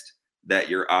context that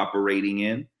you're operating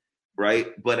in, right?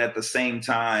 But at the same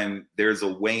time, there's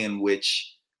a way in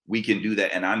which we can do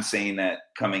that. And I'm saying that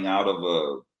coming out of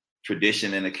a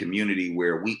tradition in a community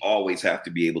where we always have to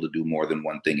be able to do more than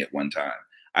one thing at one time.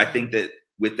 I think that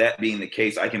with that being the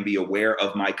case, I can be aware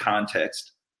of my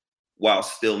context while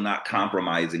still not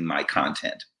compromising my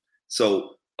content.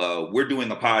 So we're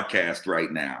doing a podcast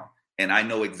right now, and I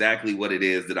know exactly what it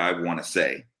is that I want to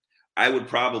say. I would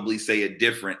probably say it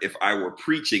different if I were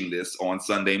preaching this on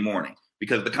Sunday morning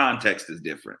because the context is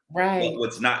different. Right. But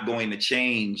what's not going to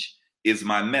change is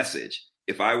my message.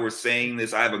 If I were saying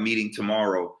this, I have a meeting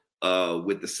tomorrow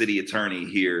with the city attorney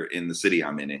here in the city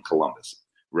I'm in Columbus,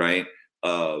 right?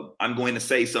 I'm going to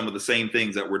say some of the same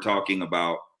things that we're talking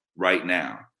about right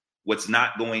now. What's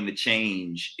not going to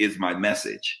change is my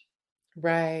message.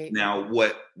 Right. Now,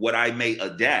 what I may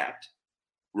adapt,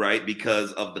 right,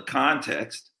 because of the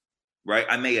context, right,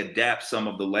 I may adapt some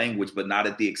of the language, but not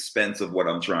at the expense of what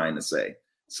I'm trying to say.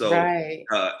 So, Right.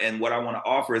 and what I want to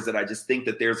offer is that I just think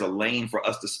that there's a lane for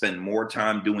us to spend more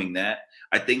time doing that.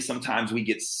 I think sometimes we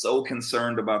get so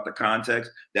concerned about the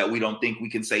context that we don't think we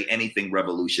can say anything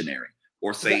revolutionary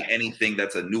or say Right. anything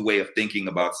that's a new way of thinking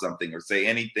about something or say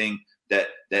anything that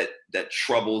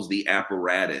troubles the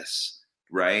apparatus,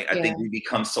 right? I Yeah. think we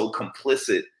become so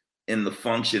complicit in the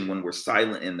function when we're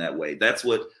silent in that way. That's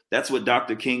what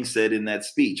Dr. King said in that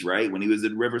speech, right? When he was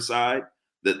at Riverside.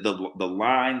 The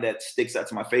line that sticks out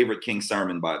to my favorite King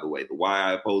sermon, by the way, the Why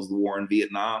I Oppose the War in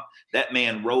Vietnam, that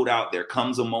man wrote out, there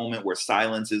comes a moment where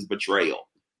silence is betrayal,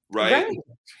 right? Right.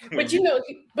 But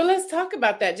but let's talk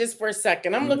about that just for a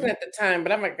second. I'm looking at the time,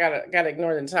 but I'm gotta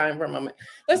ignore the time for a moment.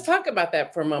 Let's talk about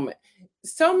that for a moment.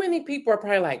 So many people are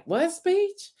probably like, what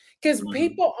speech? Because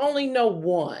people only know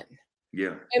one.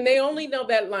 Yeah. And they only know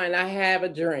that line, I have a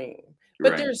dream.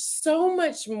 But Right. there's so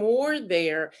much more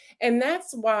there. And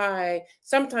that's why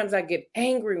sometimes I get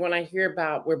angry when I hear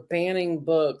about we're banning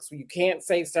books. You can't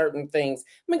say certain things.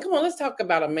 I mean, come on, let's talk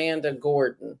about Amanda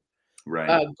Gordon. Right.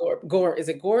 Is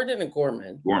it Gordon or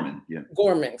Gorman? Gorman, yeah.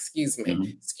 Gorman, excuse me.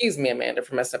 Mhm. Excuse me, Amanda,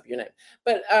 for messing up your name.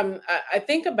 But I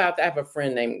think about I have a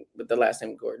friend named with the last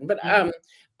name Gordon. But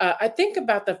I think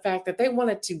about the fact that they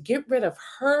wanted to get rid of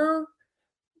her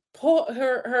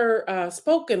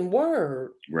spoken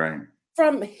word Right.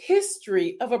 from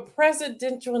history of a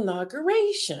presidential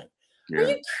inauguration. Are Yeah.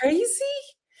 you crazy?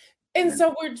 And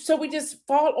Yeah. so we just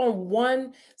fall on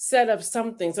one set of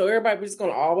something. So everybody's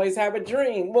going to always have a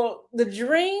dream. Well, the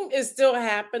dream is still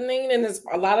happening, and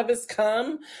a lot of it's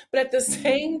come. But at the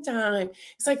same time,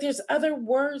 it's like there's other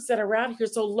words that are out here.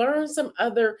 So learn some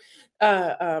other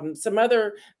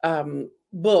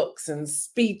books and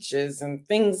speeches and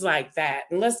things like that,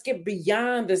 and let's get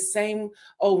beyond the same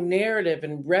old narrative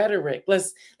and rhetoric.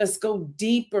 Let's go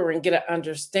deeper and get an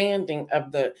understanding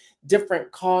of the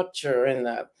different culture and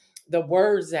the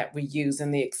words that we use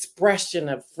and the expression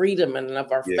of freedom and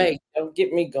of our faith. Don't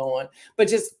get me going, but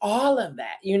just all of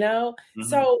that,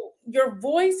 So your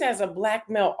voice as a Black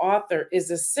male author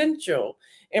is essential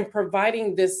in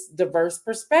providing this diverse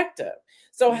perspective.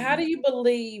 So how do you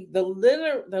believe the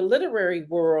literary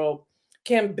world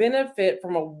can benefit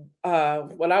from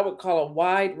what I would call a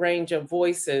wide range of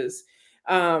voices,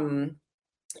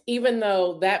 even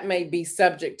though that may be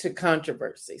subject to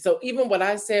controversy? So even what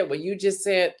I said, what you just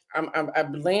said,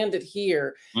 I've landed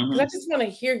here because I just want to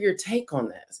hear your take on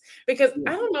this. Because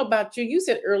I don't know about you. You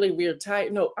said earlier we were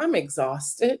tired. No, I'm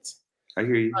exhausted. I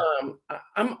hear you.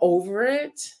 I'm over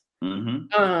it.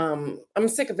 Mm-hmm. I'm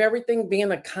sick of everything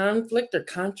being a conflict or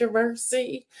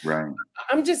controversy. Right.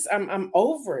 I'm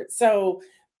over it. So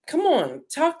come on,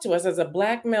 talk to us as a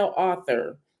Black male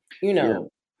author,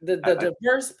 the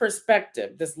diverse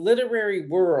perspective, this literary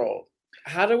world.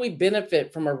 How do we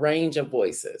benefit from a range of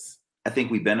voices? I think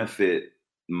we benefit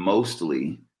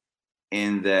mostly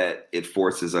in that it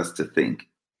forces us to think.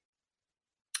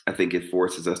 I think it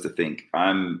forces us to think.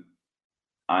 I'm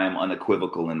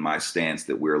unequivocal in my stance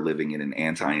that we're living in an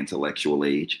anti-intellectual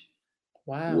age.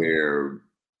 Wow. Where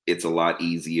it's a lot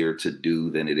easier to do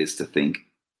than it is to think.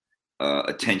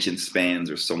 Attention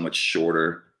spans are so much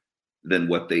shorter than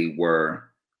what they were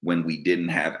when we didn't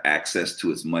have access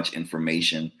to as much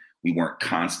information. We weren't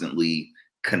constantly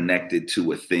connected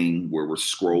to a thing where we're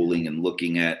scrolling and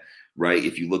looking at, right?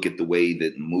 If you look at the way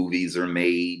that movies are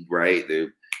made, right?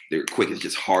 They're quick. It's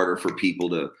just harder for people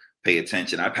to pay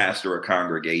attention. I pastor a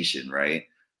congregation, right?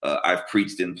 I've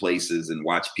preached in places and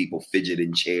watched people fidget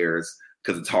in chairs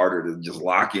because it's harder to just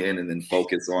lock in and then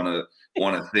focus on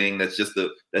a thing. That's just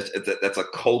that's a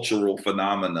cultural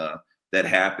phenomena that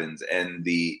happens. And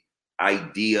the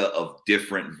idea of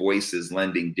different voices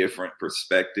lending different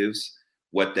perspectives,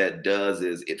 what that does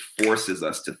is it forces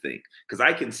us to think. Because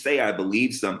I can say I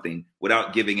believe something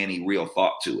without giving any real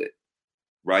thought to it,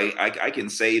 right? I can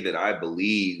say that I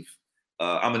believe.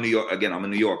 I'm a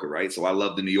New Yorker, right? So I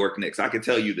love the New York Knicks. I can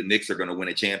tell you the Knicks are going to win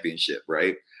a championship,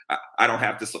 right? I don't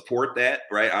have to support that,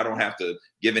 right? I don't have to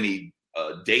give any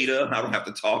data. I don't have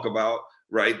to talk about,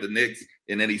 right, the Knicks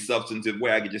in any substantive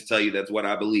way. I can just tell you that's what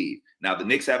I believe. Now, the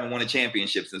Knicks haven't won a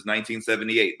championship since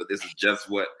 1978, but this is just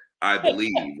what I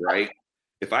believe, right?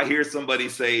 If I hear somebody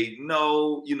say,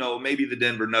 no, maybe the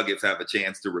Denver Nuggets have a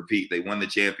chance to repeat. They won the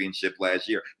championship last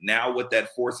year. Now what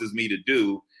that forces me to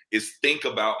do is think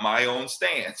about my own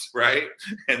stance, right?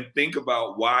 And think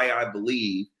about why I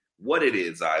believe what it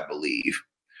is I believe.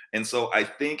 And so I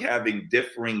think having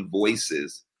differing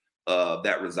voices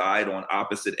that reside on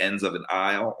opposite ends of an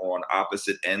aisle, on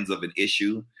opposite ends of an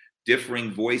issue,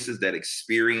 differing voices that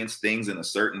experience things in a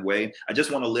certain way. I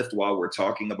just want to lift while we're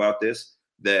talking about this,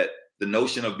 that the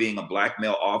notion of being a Black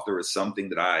male author is something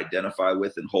that I identify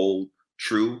with and hold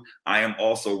true, I am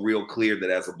also real clear that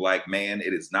as a Black man,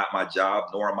 it is not my job,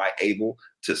 nor am I able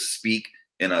to speak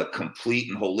in a complete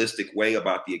and holistic way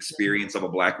about the experience of a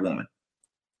Black woman.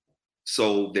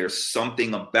 So there's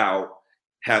something about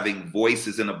having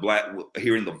voices in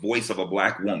hearing the voice of a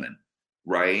Black woman,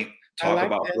 right? Talk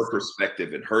about her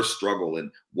perspective and her struggle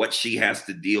and what she has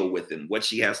to deal with and what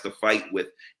she has to fight with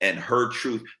and her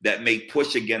truth that may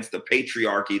push against the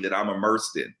patriarchy that I'm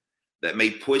immersed in, that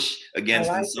may push against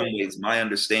in some ways my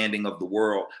understanding of the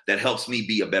world, that helps me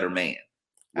be a better man,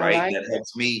 right? That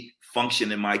helps me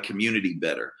function in my community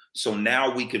better. So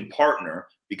now we can partner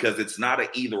because it's not an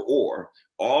either or.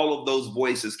 All of those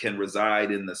voices can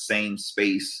reside in the same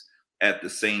space at the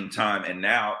same time. And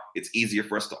now it's easier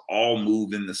for us to all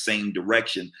move in the same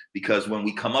direction, because when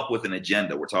we come up with an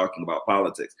agenda, we're talking about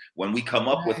politics. When we come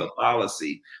up with a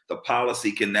policy, the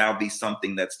policy can now be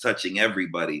something that's touching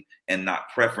everybody and not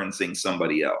preferencing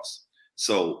somebody else.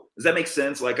 So does that make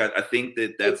sense? Like, I think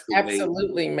that's the way.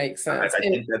 Absolutely makes sense. I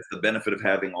think that's the benefit of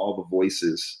having all the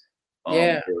voices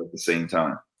there at the same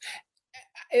time.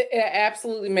 It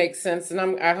absolutely makes sense.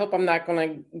 And I hope I'm not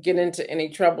going to get into any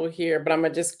trouble here, but I'm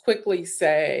going to just quickly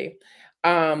say,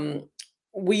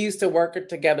 we used to work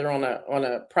together on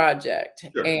a project,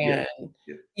 Sure. and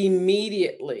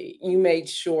immediately you made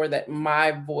sure that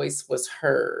my voice was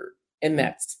heard in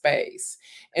that space.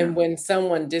 And when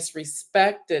someone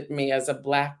disrespected me as a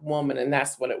Black woman, and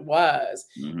that's what it was,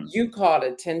 you called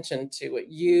attention to it.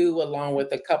 You, along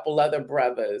with a couple other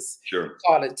brothers,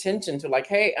 called attention to, like,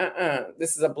 hey,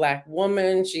 this is a Black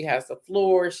woman. She has the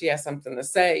floor. She has something to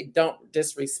say. Don't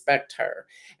disrespect her.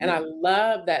 And I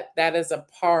love that is a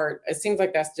part. It seems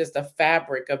like that's just a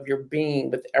fabric of your being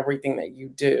with everything that you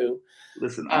do.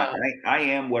 Listen, I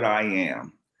am what I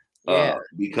am.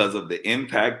 Because of the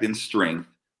impact and strength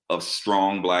of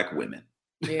strong Black women.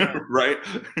 Yeah. Right?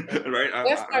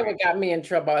 That's probably what got me in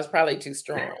trouble. I was probably too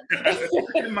strong.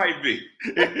 It might be.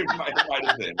 It might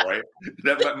have been, right?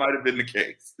 That might have been the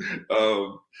case.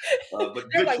 But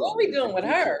they're like, what are we doing with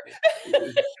her?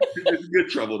 It's good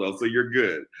trouble, though, so you're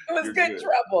good. It was good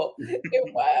trouble.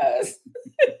 It was.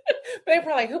 They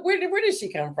were like, where did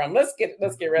she come from? Let's get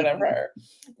rid of her.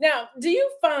 Now, do you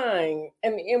find,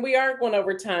 and we are going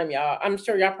over time, y'all. I'm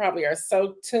sure y'all probably are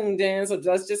so tuned in, so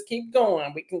let's just keep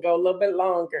going. We can go a little bit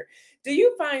longer. Do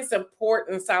you find support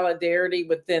and solidarity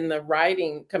within the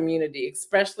writing community,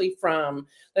 especially from,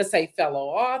 let's say, fellow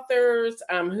authors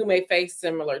who may face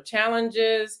similar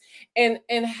challenges? And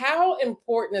how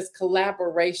important is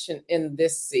collaboration in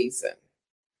this season?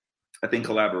 I think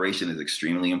collaboration is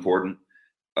extremely important.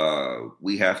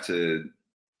 We have to,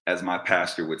 as my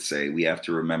pastor would say, we have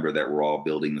to remember that we're all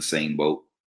building the same boat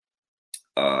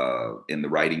in the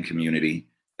writing community.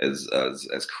 As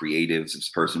creatives, as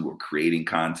a person who are creating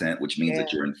content, which means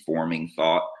that you're informing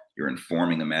thought, you're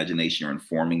informing imagination, you're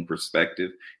informing perspective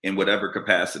in whatever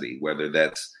capacity, whether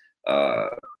that's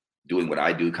doing what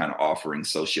I do, kind of offering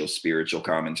socio-spiritual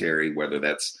commentary, whether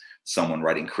that's someone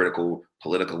writing critical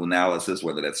political analysis,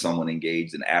 whether that's someone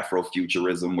engaged in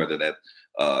Afrofuturism, whether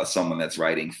that's someone that's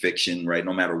writing fiction, right?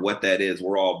 No matter what that is,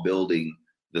 we're all building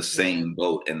the same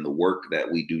boat. And the work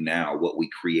that we do now, what we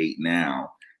create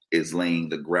now, is laying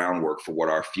the groundwork for what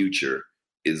our future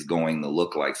is going to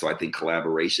look like. So I think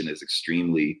collaboration is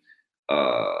extremely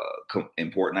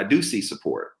important. I do see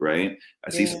support, right? I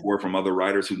see support from other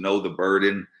writers who know the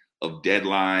burden of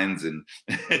deadlines and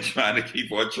trying to keep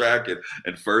on track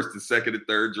and first and second and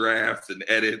third drafts and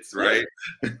edits, right?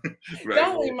 Right.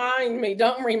 Don't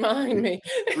remind me.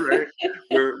 Right.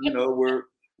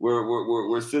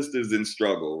 We're sisters in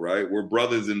struggle, right? We're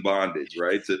brothers in bondage,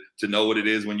 right? To know what it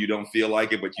is when you don't feel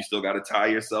like it, but you still got to tie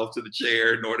yourself to the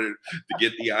chair in order to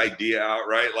get the idea out,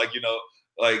 right?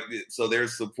 So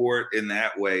there's support in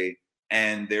that way.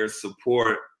 And there's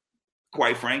support,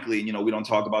 quite frankly, we don't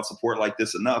talk about support like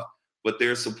this enough, but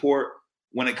there's support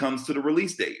when it comes to the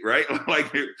release date, right?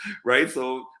 Right?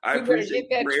 So I appreciate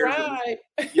that prayers.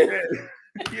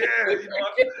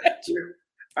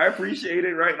 I appreciate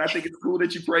it, right? And I think it's cool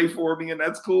that you pray for me, and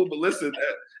that's cool. But listen,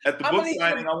 at the book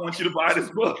signing, I want you to buy this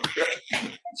book.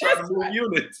 I'm trying to move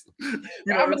units.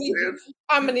 I'm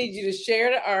gonna need you to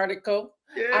share the article.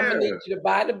 Yeah. I'm gonna need you to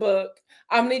buy the book.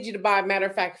 I'm gonna need you to buy, matter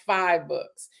of fact, 5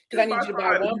 books, because I need you to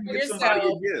buy one for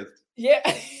yourself.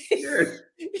 Yeah.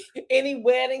 Any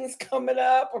weddings coming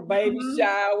up, or baby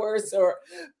showers, or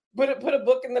put a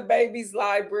book in the baby's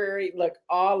library. Look,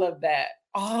 all of that.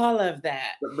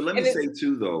 But let me say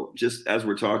too, though, just as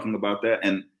we're talking about that,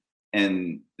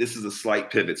 and this is a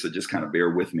slight pivot, so just kind of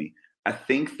bear with me. I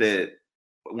think that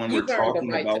when we're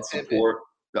talking about support,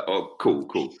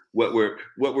 cool. What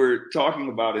we're talking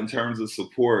about in terms of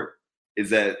support is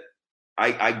that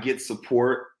I get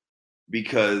support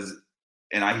because,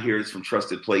 and I hear it's from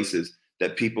trusted places,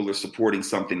 that people are supporting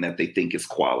something that they think is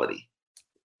quality,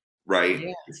 right?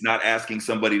 Yeah. It's not asking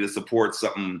somebody to support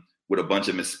something with a bunch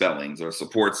of misspellings or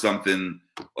support something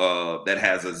that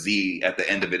has a Z at the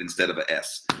end of it instead of an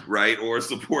S, right? Or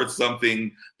support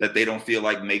something that they don't feel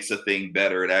like makes a thing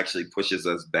better. It actually pushes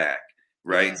us back,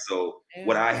 right? Yeah. So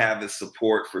what I have is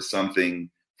support for something,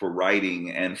 for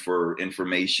writing and for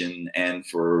information and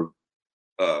for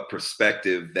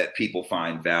perspective that people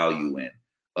find value in.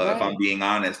 If I'm being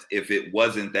honest, if it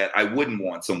wasn't that, I wouldn't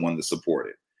want someone to support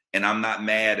it. And I'm not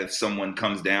mad if someone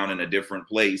comes down in a different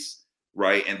place,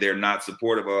 right? And they're not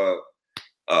supportive of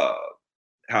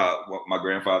how what my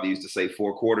grandfather used to say,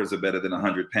 4 quarters are better than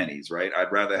 100 pennies, right?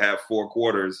 I'd rather have 4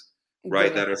 quarters,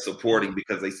 right, that are supporting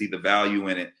because they see the value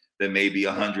in it than maybe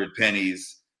 100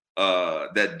 pennies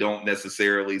that don't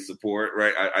necessarily support,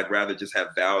 right? I'd rather just have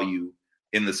value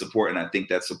in the support. And I think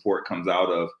that support comes out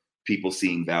of people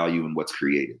seeing value in what's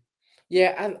created.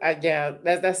 Yeah, yeah,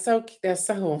 that's so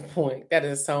on point. That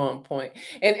is so on point.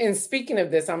 And speaking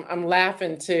of this, I'm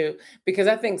laughing too because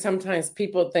I think sometimes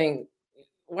people think,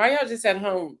 why y'all just at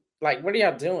home? Like, what are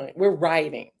y'all doing? We're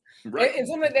writing, Right. and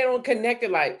sometimes they don't connect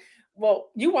it. Like, well,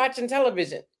 you watching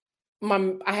television.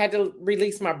 I had to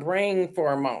release my brain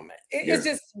for a moment. It's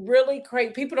just really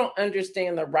crazy. People don't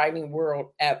understand the writing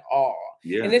world at all.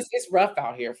 Yeah. And it's rough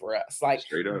out here for us. Like,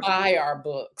 buy our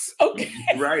books. Okay.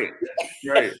 Right.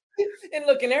 And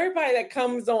look, and everybody that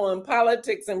comes on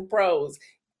Politics and Prose,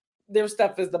 their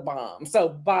stuff is the bomb. So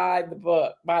buy the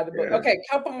book. Okay,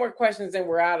 a couple more questions and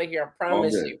we're out of here. I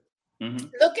promise you. Mm-hmm.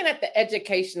 Looking at the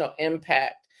educational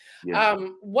impact,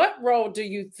 what role do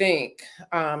you think,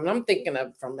 I'm thinking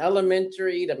of from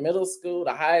elementary to middle school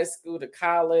to high school to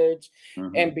college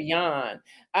and beyond,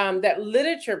 that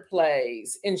literature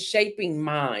plays in shaping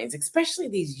minds, especially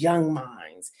these young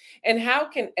minds? And how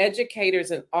can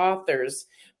educators and authors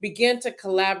begin to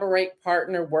collaborate,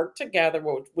 partner, work together,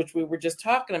 which we were just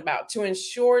talking about, to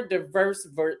ensure diverse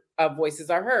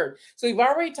voices are heard? So we've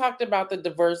already talked about the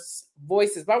diverse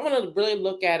voices, but I want to really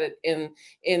look at it in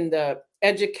the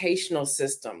educational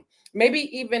system,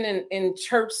 maybe even in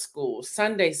church school,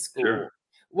 Sunday school,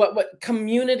 what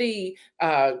community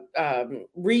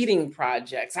reading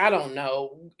projects, I don't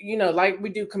know, like we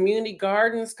do community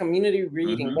gardens, community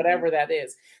reading, whatever that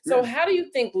is. So how do you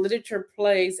think literature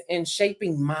plays in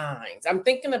shaping minds? I'm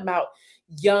thinking about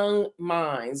young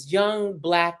minds, young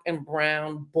Black and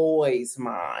brown boys'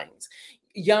 minds,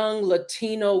 young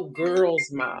Latino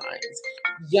girls' minds,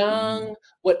 young,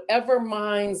 whatever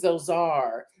minds those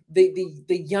are, the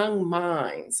young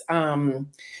minds.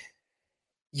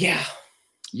 Yeah.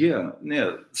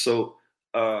 So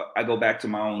I go back to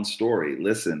my own story.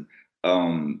 Listen,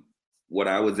 what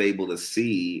I was able to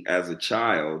see as a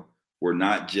child were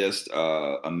not just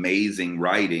amazing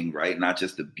writing, right? Not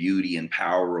just the beauty and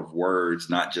power of words,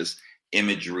 not just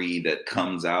imagery that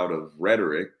comes out of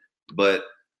rhetoric, but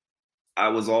I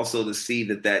was also to see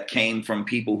that came from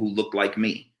people who looked like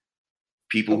me,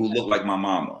 people who looked like my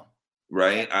mama,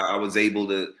 right? I was able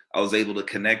to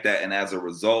connect that. And as a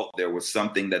result, there was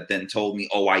something that then told me,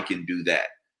 oh, I can do that.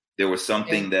 There was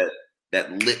something that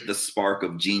lit the spark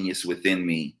of genius within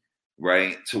me,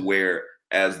 right? To where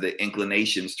as the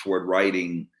inclinations toward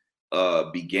writing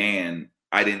began,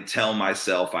 I didn't tell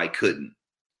myself I couldn't,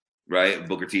 right?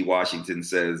 Booker T. Washington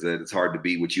says that it's hard to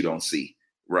be what you don't see,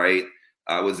 right?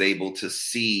 I was able to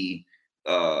see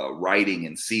writing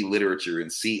and see literature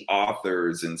and see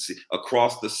authors and see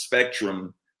across the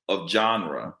spectrum of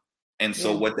genre. And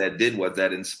so what that did was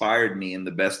that inspired me in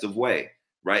the best of way,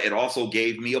 right? It also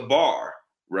gave me a bar,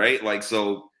 right? Like,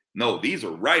 so no, these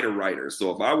are writers.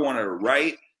 So if I want to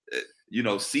write,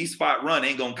 C Spot Run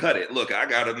ain't gonna cut it. Look, I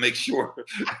gotta make sure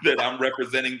that I'm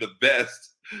representing the best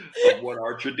of what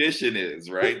our tradition is,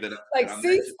 right?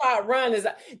 C Spot Run is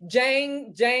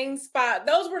Jane Spot.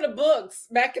 Those were the books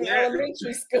back in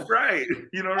elementary school, right?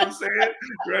 You know what I'm saying,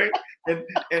 right?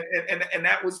 And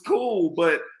that was cool.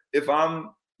 But if I'm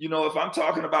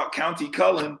talking about County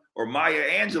Cullen or Maya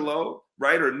Angelou,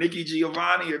 right, or Nikki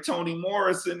Giovanni or Toni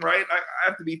Morrison, right, I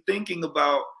have to be thinking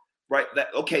about. Right.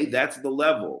 That's the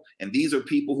level. And these are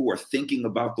people who are thinking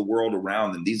about the world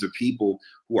around them. These are people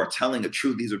who are telling a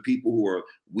truth. These are people who are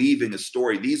weaving a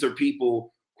story. These are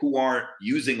people who aren't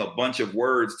using a bunch of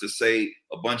words to say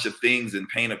a bunch of things and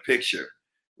paint a picture.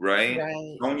 Right.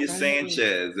 Sonia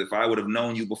Sanchez, if I would have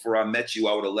known you before I met you,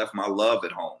 I would have left my love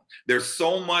at home. There's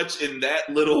so much in that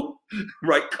little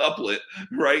couplet,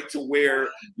 right, to where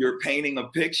you're painting a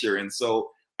picture. And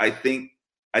so I think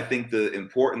the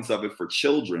importance of it for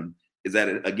children is that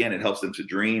it helps them to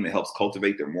dream. It helps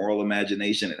cultivate their moral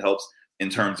imagination. It helps in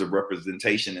terms of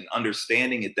representation, and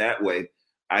understanding it that way.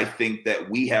 I think that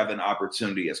we have an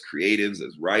opportunity as creatives,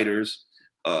 as writers,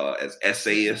 as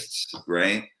essayists,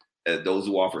 right? Those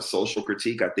who offer social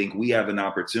critique. I think we have an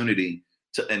opportunity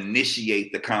to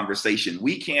initiate the conversation.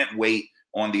 We can't wait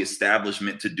on the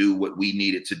establishment to do what we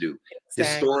need it to do. Exactly.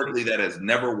 Historically, that has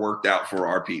never worked out for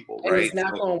our people, right? And it's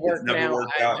not going to work now. It's never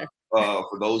worked out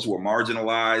for those who are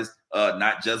marginalized,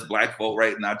 not just Black folk,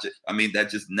 right? That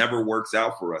just never works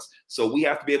out for us. So we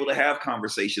have to be able to have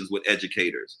conversations with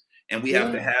educators, and we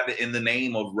have to have it in the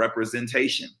name of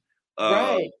representation.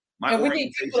 Right. And we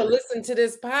need people to listen to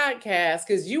this podcast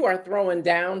because you are throwing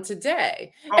down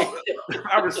today. Oh,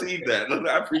 I received that.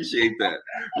 I appreciate that.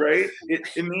 Right.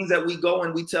 It means that we go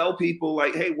and we tell people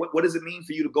like, hey, what does it mean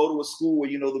for you to go to a school where,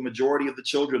 the majority of the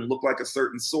children look like a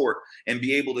certain sort, and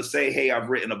be able to say, hey, I've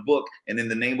written a book, and in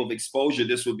the name of exposure,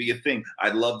 this would be a thing.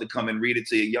 I'd love to come and read it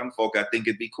to your young folk. I think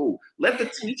it'd be cool. Let the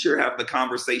teacher have the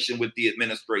conversation with the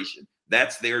administration.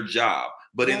 That's their job.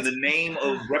 But in the name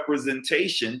of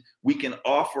representation, we can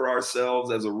offer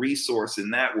ourselves as a resource in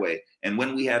that way. And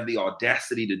when we have the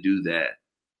audacity to do that,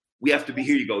 we have to be,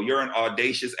 here you go. You're an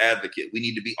audacious advocate. We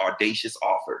need to be audacious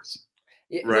authors.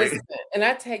 Right. Listen, and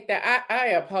I take that, I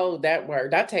uphold that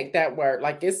word. I take that word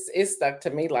like it's stuck to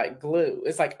me like glue.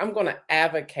 It's like, I'm going to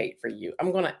advocate for you.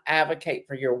 I'm going to advocate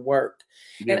for your work.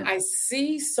 Yeah. And I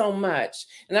see so much,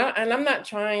 and I'm not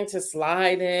trying to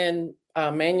slide in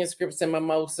manuscripts and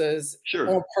mimosas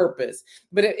on purpose,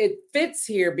 but it fits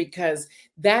here because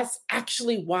that's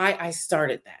actually why I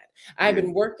started that. I've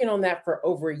been working on that for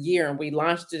over a year, and we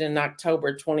launched it in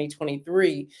October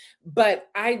 2023. But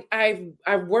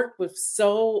I've worked with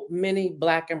so many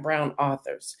Black and brown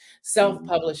authors,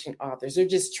 self-publishing authors. They're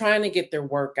just trying to get their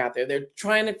work out there. They're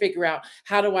trying to figure out,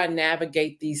 how do I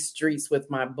navigate these streets with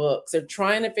my books? They're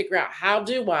trying to figure out, how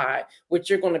do I,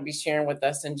 which you're going to be sharing with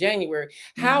us in January,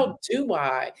 how do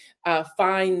I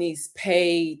find these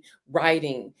paid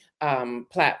writing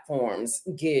platforms,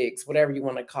 gigs, whatever you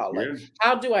want to call it.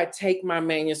 How do I take my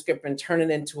manuscript and turn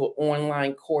it into an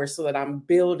online course so that I'm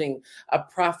building a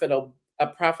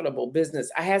profitable business?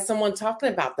 I had someone talking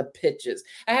about the pitches.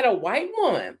 I had a white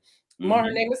woman,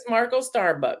 her name is Margot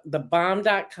Starbuck,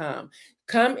 thebomb.com,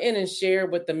 come in and share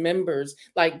with the members,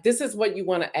 like, this is what you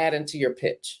want to add into your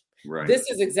pitch. Right. This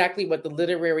is exactly what the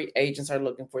literary agents are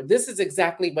looking for. This is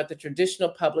exactly what the traditional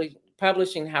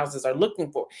publishing houses are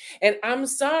looking for. And I'm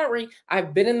sorry,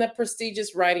 I've been in the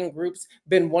prestigious writing groups,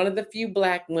 been one of the few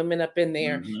Black women up in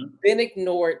there, been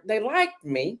ignored. They liked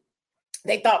me.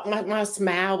 They thought my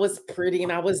smile was pretty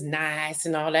and I was nice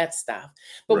and all that stuff.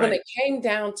 But when it came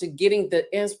down to getting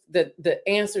the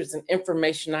answers and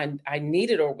information I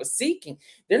needed or was seeking,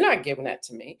 they're not giving that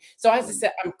to me. So as I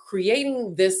said, I'm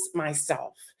creating this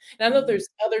myself. And I know there's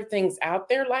other things out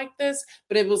there like this,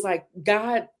 but it was like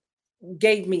God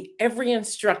gave me every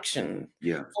instruction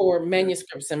for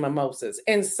manuscripts and mimosas.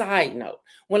 And side note,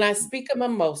 when I speak of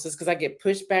mimosas, because I get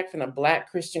pushback from the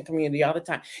Black Christian community all the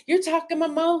time, you're talking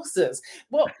mimosas.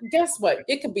 Well, guess what?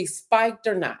 It could be spiked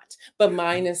or not, but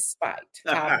mine is spiked.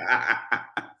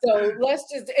 So let's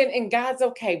just, and God's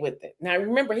okay with it. Now,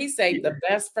 remember, he saved the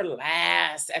best for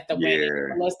last at the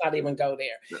wedding. Let's not even go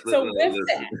there. So with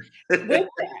that,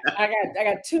 I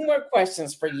got two more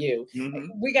questions for you.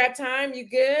 We got time? You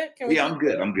good? I'm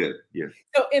good. I'm good. Yeah.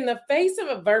 So in the face of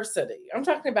adversity, I'm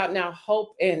talking about now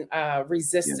hope and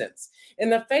resistance. In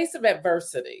the face of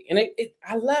adversity, and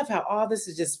I love how all this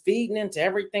is just feeding into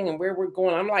everything and where we're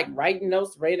going. I'm like writing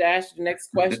notes, ready to ask you the next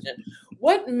question.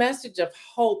 What message of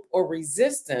hope or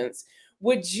resistance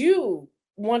would you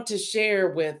want to share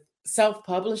with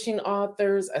self-publishing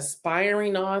authors,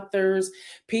 aspiring authors,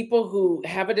 people who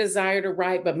have a desire to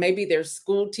write, but maybe their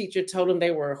school teacher told them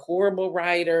they were a horrible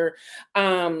writer?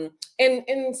 And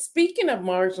speaking of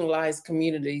marginalized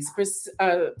communities,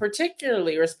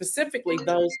 particularly or specifically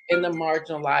those in the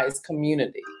marginalized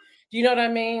community, do you know what I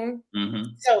mean?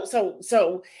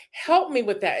 So help me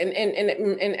with that.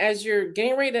 And as you're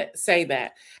getting ready to say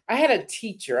that, I had a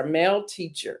teacher, a male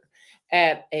teacher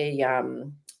at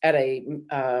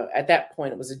that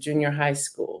point, it was a junior high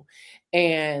school.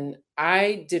 And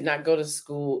I did not go to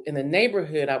school in the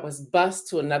neighborhood. I was bused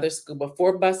to another school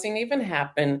before busing even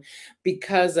happened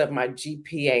because of my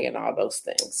GPA and all those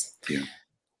things. Yeah.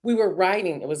 We were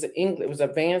writing. It was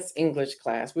advanced English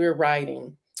class. We were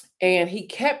writing. And he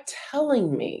kept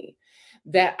telling me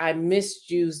that I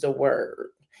misused a word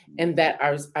and that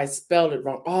I spelled it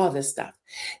wrong, all this stuff.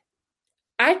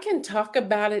 I can talk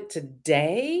about it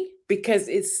today because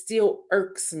it still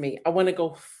irks me. I want to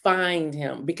go find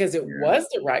him because it was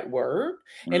the right word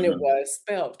and it was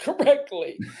spelled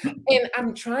correctly. And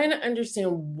I'm trying to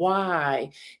understand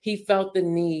why he felt the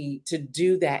need to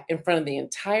do that in front of the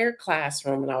entire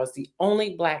classroom. And I was the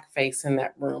only Black face in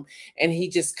that room. And he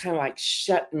just kind of like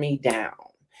shut me down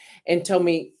and told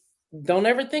me, don't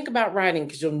ever think about writing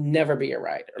because you'll never be a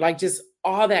writer. Like just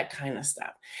all that kind of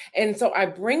stuff. And so I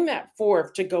bring that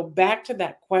forth to go back to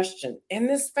that question in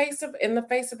the face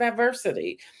of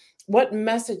adversity. What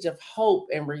message of hope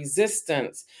and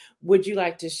resistance would you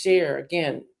like to share?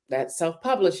 Again, that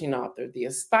self-publishing author, the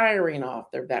aspiring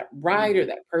author, that writer,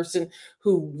 that person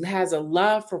who has a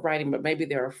love for writing, but maybe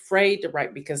they're afraid to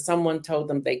write because someone told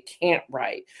them they can't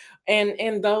write.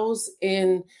 And those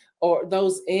in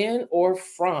or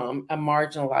from a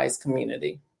marginalized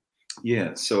community.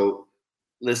 Yeah. So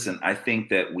listen, I think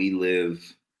that we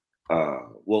live,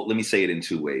 well, let me say it in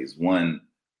two ways. One,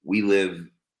 we live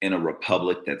in a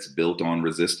republic that's built on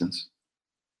resistance.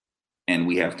 And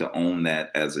we have to own that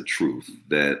as a truth,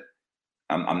 that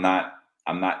I'm not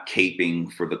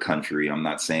caping for the country. I'm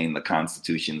not saying the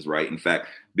Constitution's right. In fact,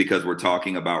 because we're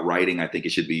talking about writing, I think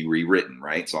it should be rewritten,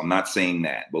 right? So I'm not saying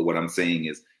that. But what I'm saying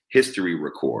is history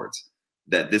records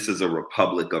that this is a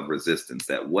republic of resistance,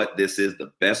 that what this is,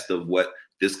 the best of what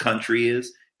this country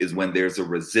is when there's a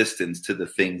resistance to the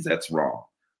things that's wrong,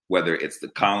 whether it's the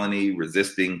colony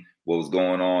resisting what was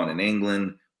going on in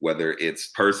England, whether it's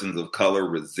persons of color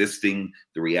resisting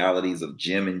the realities of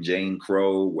Jim and Jane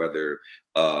Crow, whether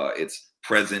it's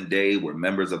present day where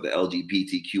members of the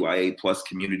LGBTQIA plus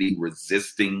community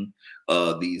resisting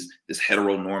this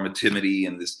heteronormativity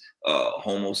and this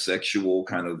homosexual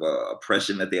kind of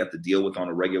oppression that they have to deal with on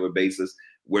a regular basis.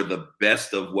 We're the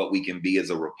best of what we can be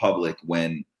as a republic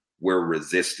when we're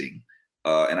resisting.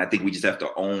 And I think we just have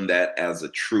to own that as a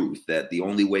truth, that the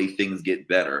only way things get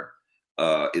better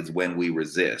is when we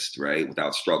resist, right?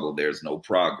 Without struggle, there's no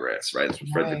progress, right? That's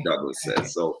what Frederick Douglass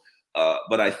says. So,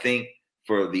 but I think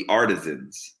for the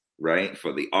artisans, right?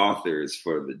 For the authors,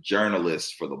 for the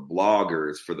journalists, for the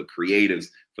bloggers, for the creatives,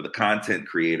 for the content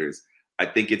creators, I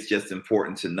think it's just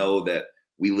important to know that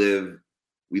we live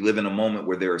in a moment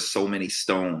where there are so many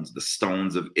stones, the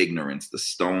stones of ignorance, the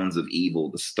stones of evil,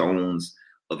 the stones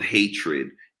of hatred.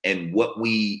 And what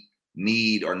we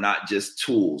need are not just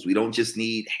tools. We don't just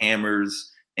need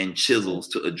hammers and chisels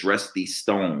to address these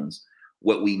stones.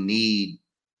 What we need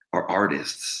are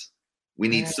artists. We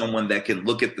need someone that can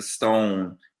look at the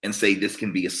stone and say, this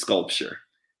can be a sculpture.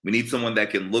 We need someone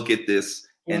that can look at this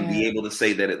and be able to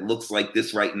say that it looks like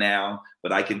this right now,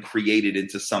 but I can create it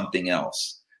into something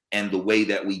else. And the way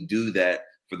that we do that,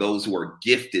 for those who are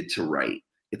gifted to write,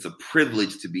 it's a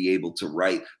privilege to be able to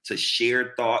write, to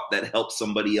share thought that helps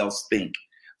somebody else think.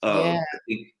 I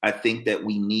think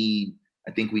we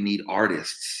need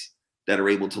artists that are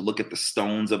able to look at the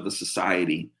stones of the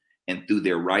society, and through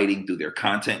their writing, through their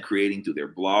content creating, through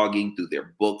their blogging, through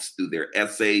their books, through their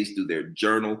essays, through their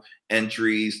journal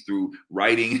entries, through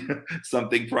writing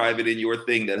something private in your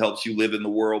thing that helps you live in the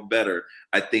world better.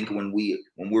 I think when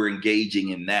we're engaging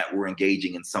in that, we're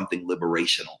engaging in something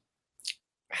liberational.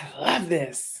 I love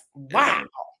this. Wow.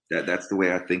 That's the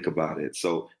way I think about it.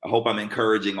 So I hope I'm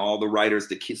encouraging all the writers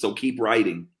to keep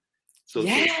writing. So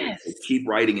keep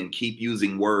writing and keep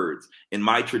using words. In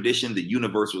my tradition, the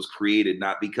universe was created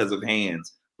not because of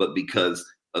hands, but because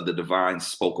of the divine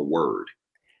spoke a word.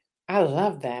 I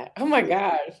love that. Oh my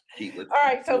gosh. All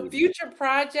right. So future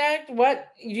project,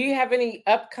 what do you have any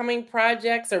upcoming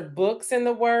projects or books in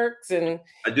the works? And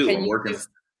I do. I'm working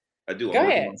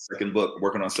on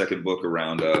second book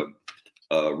around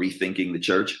rethinking the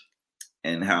church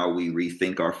and how we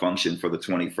rethink our function for the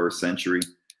 21st century.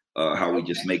 How we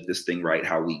just make this thing right,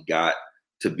 how we got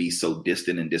to be so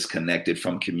distant and disconnected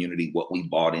from community, what we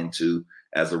bought into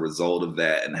as a result of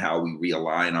that, and how we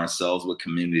realign ourselves with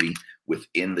community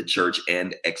within the church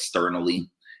and externally,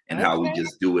 and how we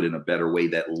just do it in a better way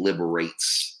that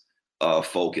liberates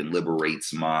folk and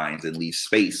liberates minds and leaves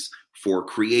space for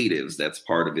creatives. That's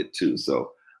part of it too.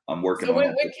 So I'm working on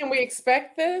when can we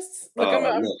expect this? Look,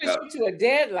 I'm pushing to a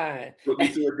deadline. Put me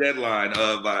to a deadline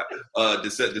by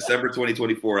December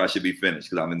 2024. I should be finished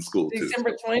because I'm in school too. December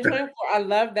 2024. I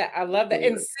love that. Yeah.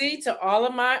 And see, to all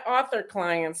of my author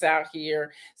clients out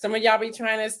here, some of y'all be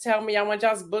trying to tell me I want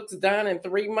y'all's books done in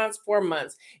 3 months, 4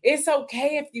 months. It's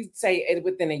okay if you say it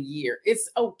within a year. It's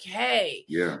okay.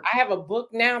 Yeah. I have a book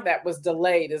now that was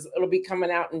delayed. It'll be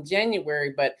coming out in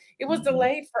January, but it was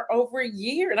delayed for over a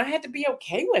year, and I had to be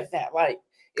okay with that. Like,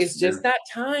 It's just not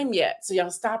time yet. So y'all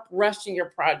stop rushing your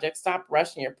projects. Stop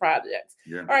rushing your projects.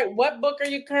 Yeah. All right. What book are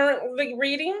you currently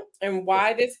reading, and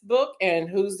why this book, and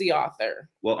who's the author?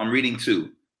 Well, I'm reading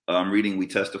two. I'm reading We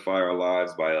Testify Our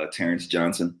Lives by Terrence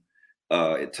Johnson.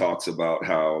 It talks about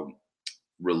how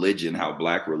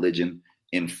Black religion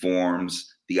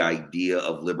informs the idea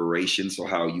of liberation. So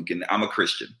I'm a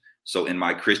Christian. So in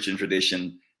my Christian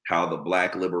tradition, how the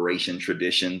Black liberation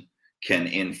tradition can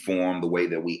inform the way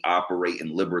that we operate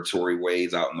in liberatory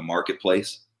ways out in the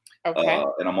marketplace. Okay.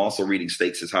 And I'm also reading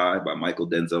Stakes is High by Michael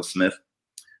Denzel Smith.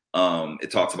 It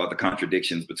talks about the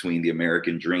contradictions between the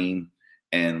American dream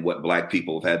and what Black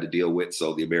people have had to deal with.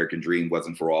 So the American dream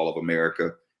wasn't for all of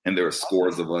America. And there are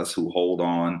scores of us who hold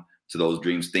on to those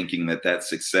dreams thinking that that's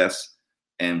success.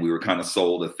 And we were kind of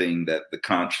sold a thing that the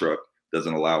construct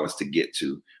doesn't allow us to get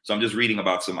to. So I'm just reading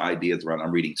about some ideas around.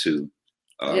 I'm reading two.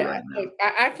 Right now.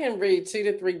 I can read 2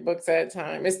 to 3 books at a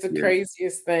time. It's the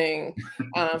craziest thing.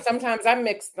 Sometimes I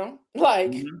mix them,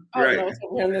 like, so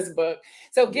we're in this book.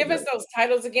 So give us those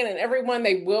titles again, and everyone,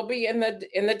 they will be in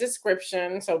the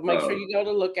description. So make sure you go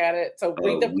to look at it. So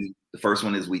read the first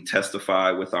one is We Testify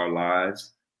with Our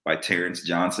Lives by Terrence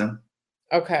Johnson.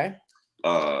 Okay.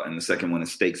 And the second one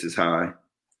is Stakes is High,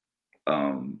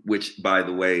 which, by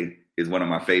the way, is one of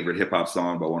my favorite hip hop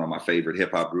songs by one of my favorite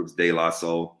hip hop groups, De La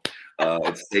Soul.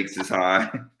 Stakes is High,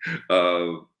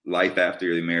 Life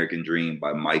After the American Dream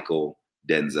by Michael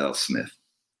Denzel Smith.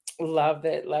 Love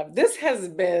it. This has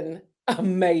been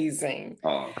amazing.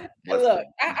 Look,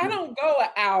 I don't go an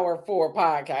hour for a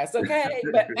podcast, okay?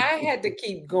 But I had to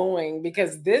keep going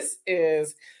because this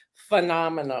is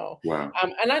phenomenal. Wow.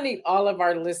 And I need all of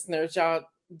our listeners, y'all,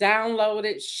 download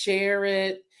it, share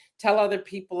it, tell other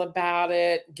people about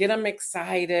it, get them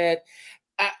excited.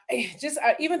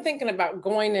 Even thinking about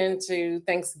going into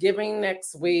Thanksgiving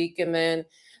next week, and then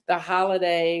the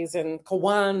holidays and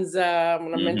Kwanzaa. I'm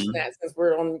going to mention that since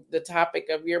we're on the topic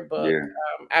of your book,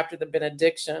 after the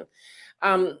benediction.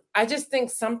 I just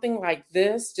think something like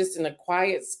this, just in a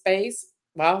quiet space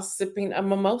while sipping a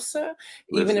mimosa,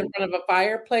 even in front of a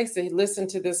fireplace, to listen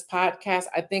to this podcast,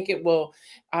 I think it will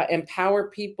empower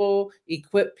people,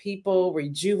 equip people,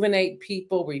 rejuvenate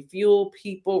people, refuel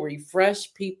people,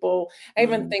 refresh people. I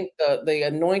even think the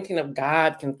anointing of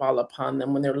God can fall upon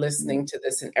them when they're listening to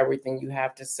this and everything you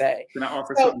have to say. Can I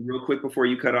offer something real quick before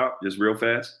you cut out, just real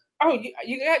fast? Oh,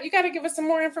 you got to give us some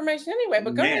more information anyway,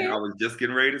 but go ahead. I was just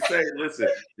getting ready to say, listen,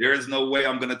 there is no way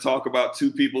I'm going to talk about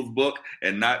two people's book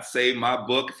and not say my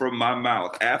book from my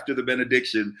mouth. After the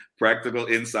Benediction, Practical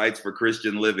Insights for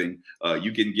Christian Living.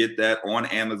 You can get that on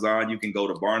Amazon. You can go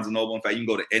to Barnes & Noble. In fact, you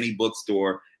can go to any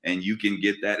bookstore and you can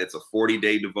get that. It's a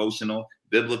 40-day devotional,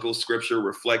 biblical scripture,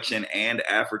 reflection, and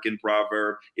African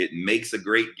proverb. It makes a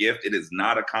great gift. It is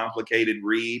not a complicated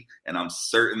read, and I'm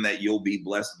certain that you'll be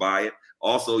blessed by it.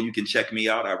 Also, you can check me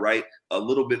out. I write a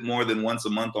little bit more than once a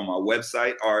month on my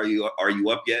website. Are you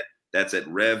up yet? That's at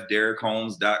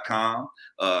revderekholmes.com.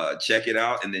 Check it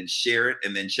out and then share it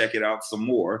and then check it out some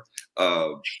more.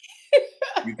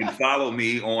 You can follow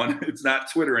me on, it's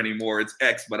not Twitter anymore, it's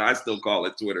X, but I still call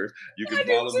it Twitter. You can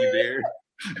follow me there.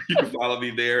 You can follow me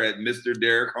there at Mr.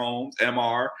 Derek Holmes,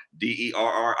 MrDerrickHolmes.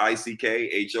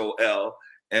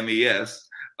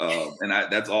 And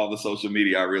that's all the social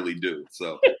media I really do.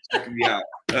 So check me out.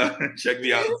 Check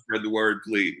me out and spread the word,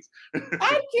 please.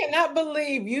 I cannot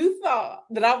believe you thought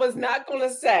that I was not going to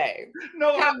say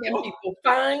how can people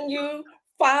find you,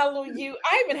 follow you.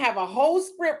 I even have a whole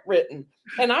script written,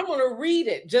 and I'm going to read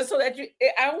it just so that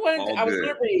I was going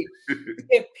to read.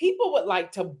 If people would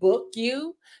like to book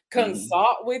you,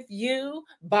 consult with you,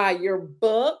 buy your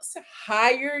books,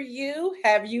 hire you,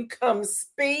 have you come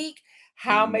speak,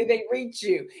 how may they reach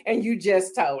you? And you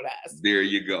just told us. There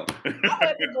you go. I'm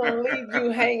not going to leave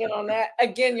you hanging on that.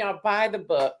 Again, y'all, buy the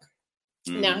book.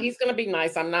 Now, he's going to be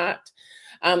nice. I'm not.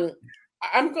 I'm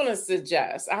going to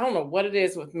suggest, I don't know what it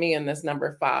is with me in this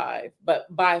number 5, but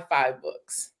buy 5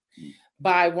 books.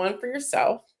 Buy one for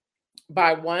yourself.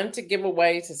 Buy one to give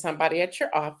away to somebody at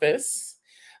your office.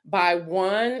 Buy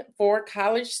one for a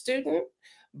college student.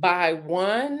 Buy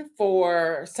one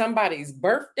for somebody's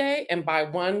birthday, and buy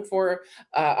one for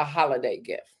a holiday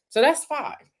gift. So that's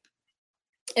 5.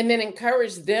 And then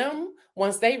encourage them,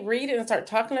 once they read it and start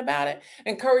talking about it,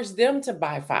 encourage them to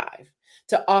buy 5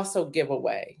 to also give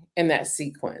away in that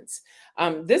sequence.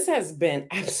 This has been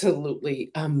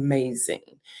absolutely amazing.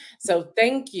 So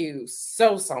thank you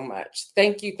so much.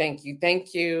 Thank you. Thank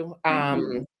you.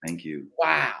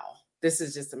 Wow. This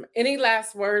is just any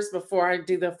last words before I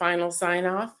do the final sign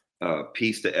off?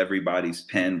 Peace to everybody's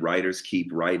pen. Writers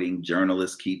keep writing.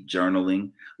 Journalists keep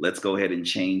journaling. Let's go ahead and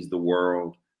change the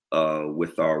world.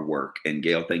 with our work. And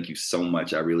Gail, thank you so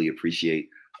much. I really appreciate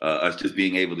us just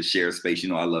being able to share space. You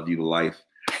know, I love you to life,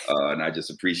 and I just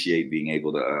appreciate being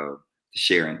able to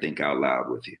share and think out loud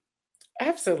with you.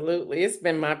 Absolutely. It's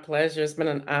been my pleasure. It's been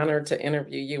an honor to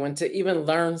interview you and to even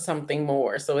learn something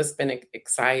more. So it's been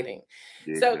exciting.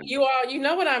 So Yeah. you all, you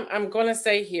know what I'm going to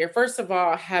say here. First of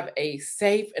all, have a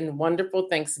safe and wonderful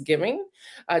Thanksgiving.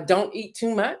 Don't eat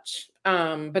too much,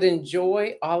 but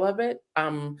enjoy all of it.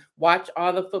 Watch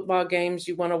all the football games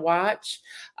you want to watch.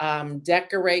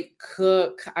 Decorate,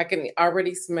 cook. I can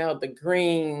already smell the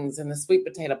greens and the sweet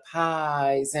potato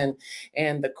pies and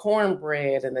the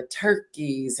cornbread and the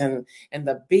turkeys and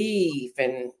the beef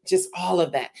and just all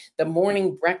of that. The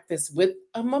morning breakfast with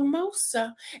a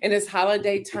mimosa, and it's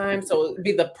holiday time, so it'll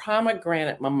be the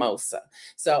pomegranate mimosa.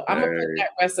 So I'm gonna put that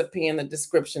recipe in the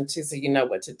description too, so you know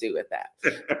what to do with that.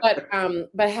 But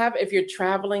if you're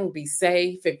traveling, be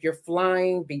safe. If you're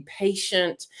flying, be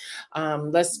patient.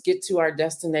 Let's get to our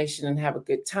destination and have a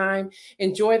good time.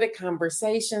 Enjoy the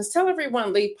conversations. Tell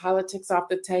everyone, leave politics off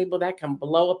the table. That can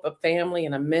blow up a family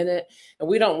in a minute, and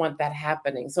we don't want that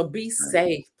happening. So be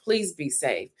safe. Please be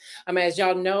safe. As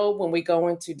y'all know, when we go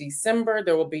into December,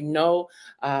 there will be no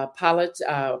politics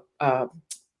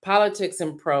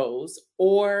and prose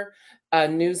or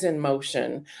News in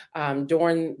Motion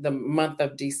during the month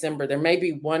of December. There may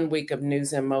be 1 week of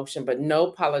News in Motion, but no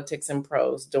politics and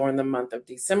prose during the month of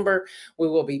December. We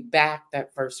will be back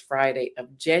that first Friday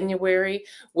of January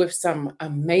with some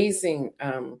amazing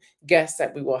guests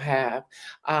that we will have.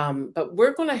 But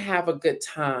we're going to have a good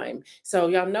time. So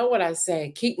y'all know what I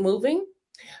say, keep moving.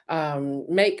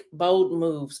 Make bold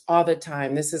moves all the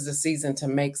time. This is the season to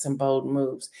make some bold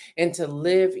moves and to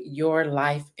live your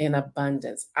life in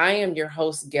abundance. I am your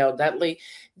host, Gail Dudley.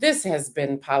 This has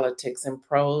been Politics and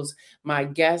Prose. My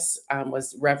guest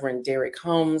was Reverend Derek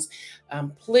Holmes.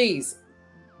 Please,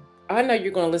 I know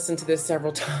you're going to listen to this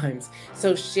several times,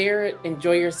 so share it,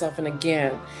 enjoy yourself, and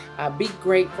again, be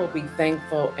grateful, be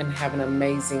thankful, and have an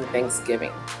amazing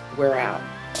Thanksgiving. We're out.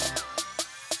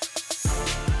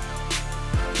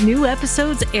 New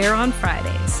episodes air on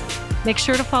Fridays. Make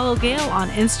sure to follow Gail on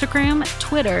Instagram,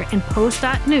 Twitter, and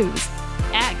post.news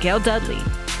 @GailDudley.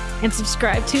 And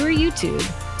subscribe to her YouTube,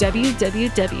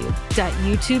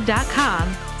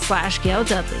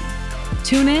 www.youtube.com/GailDudley.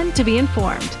 Tune in to be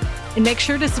informed. And make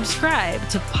sure to subscribe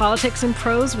to Politics and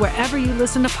Prose wherever you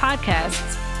listen to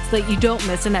podcasts so that you don't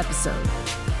miss an episode.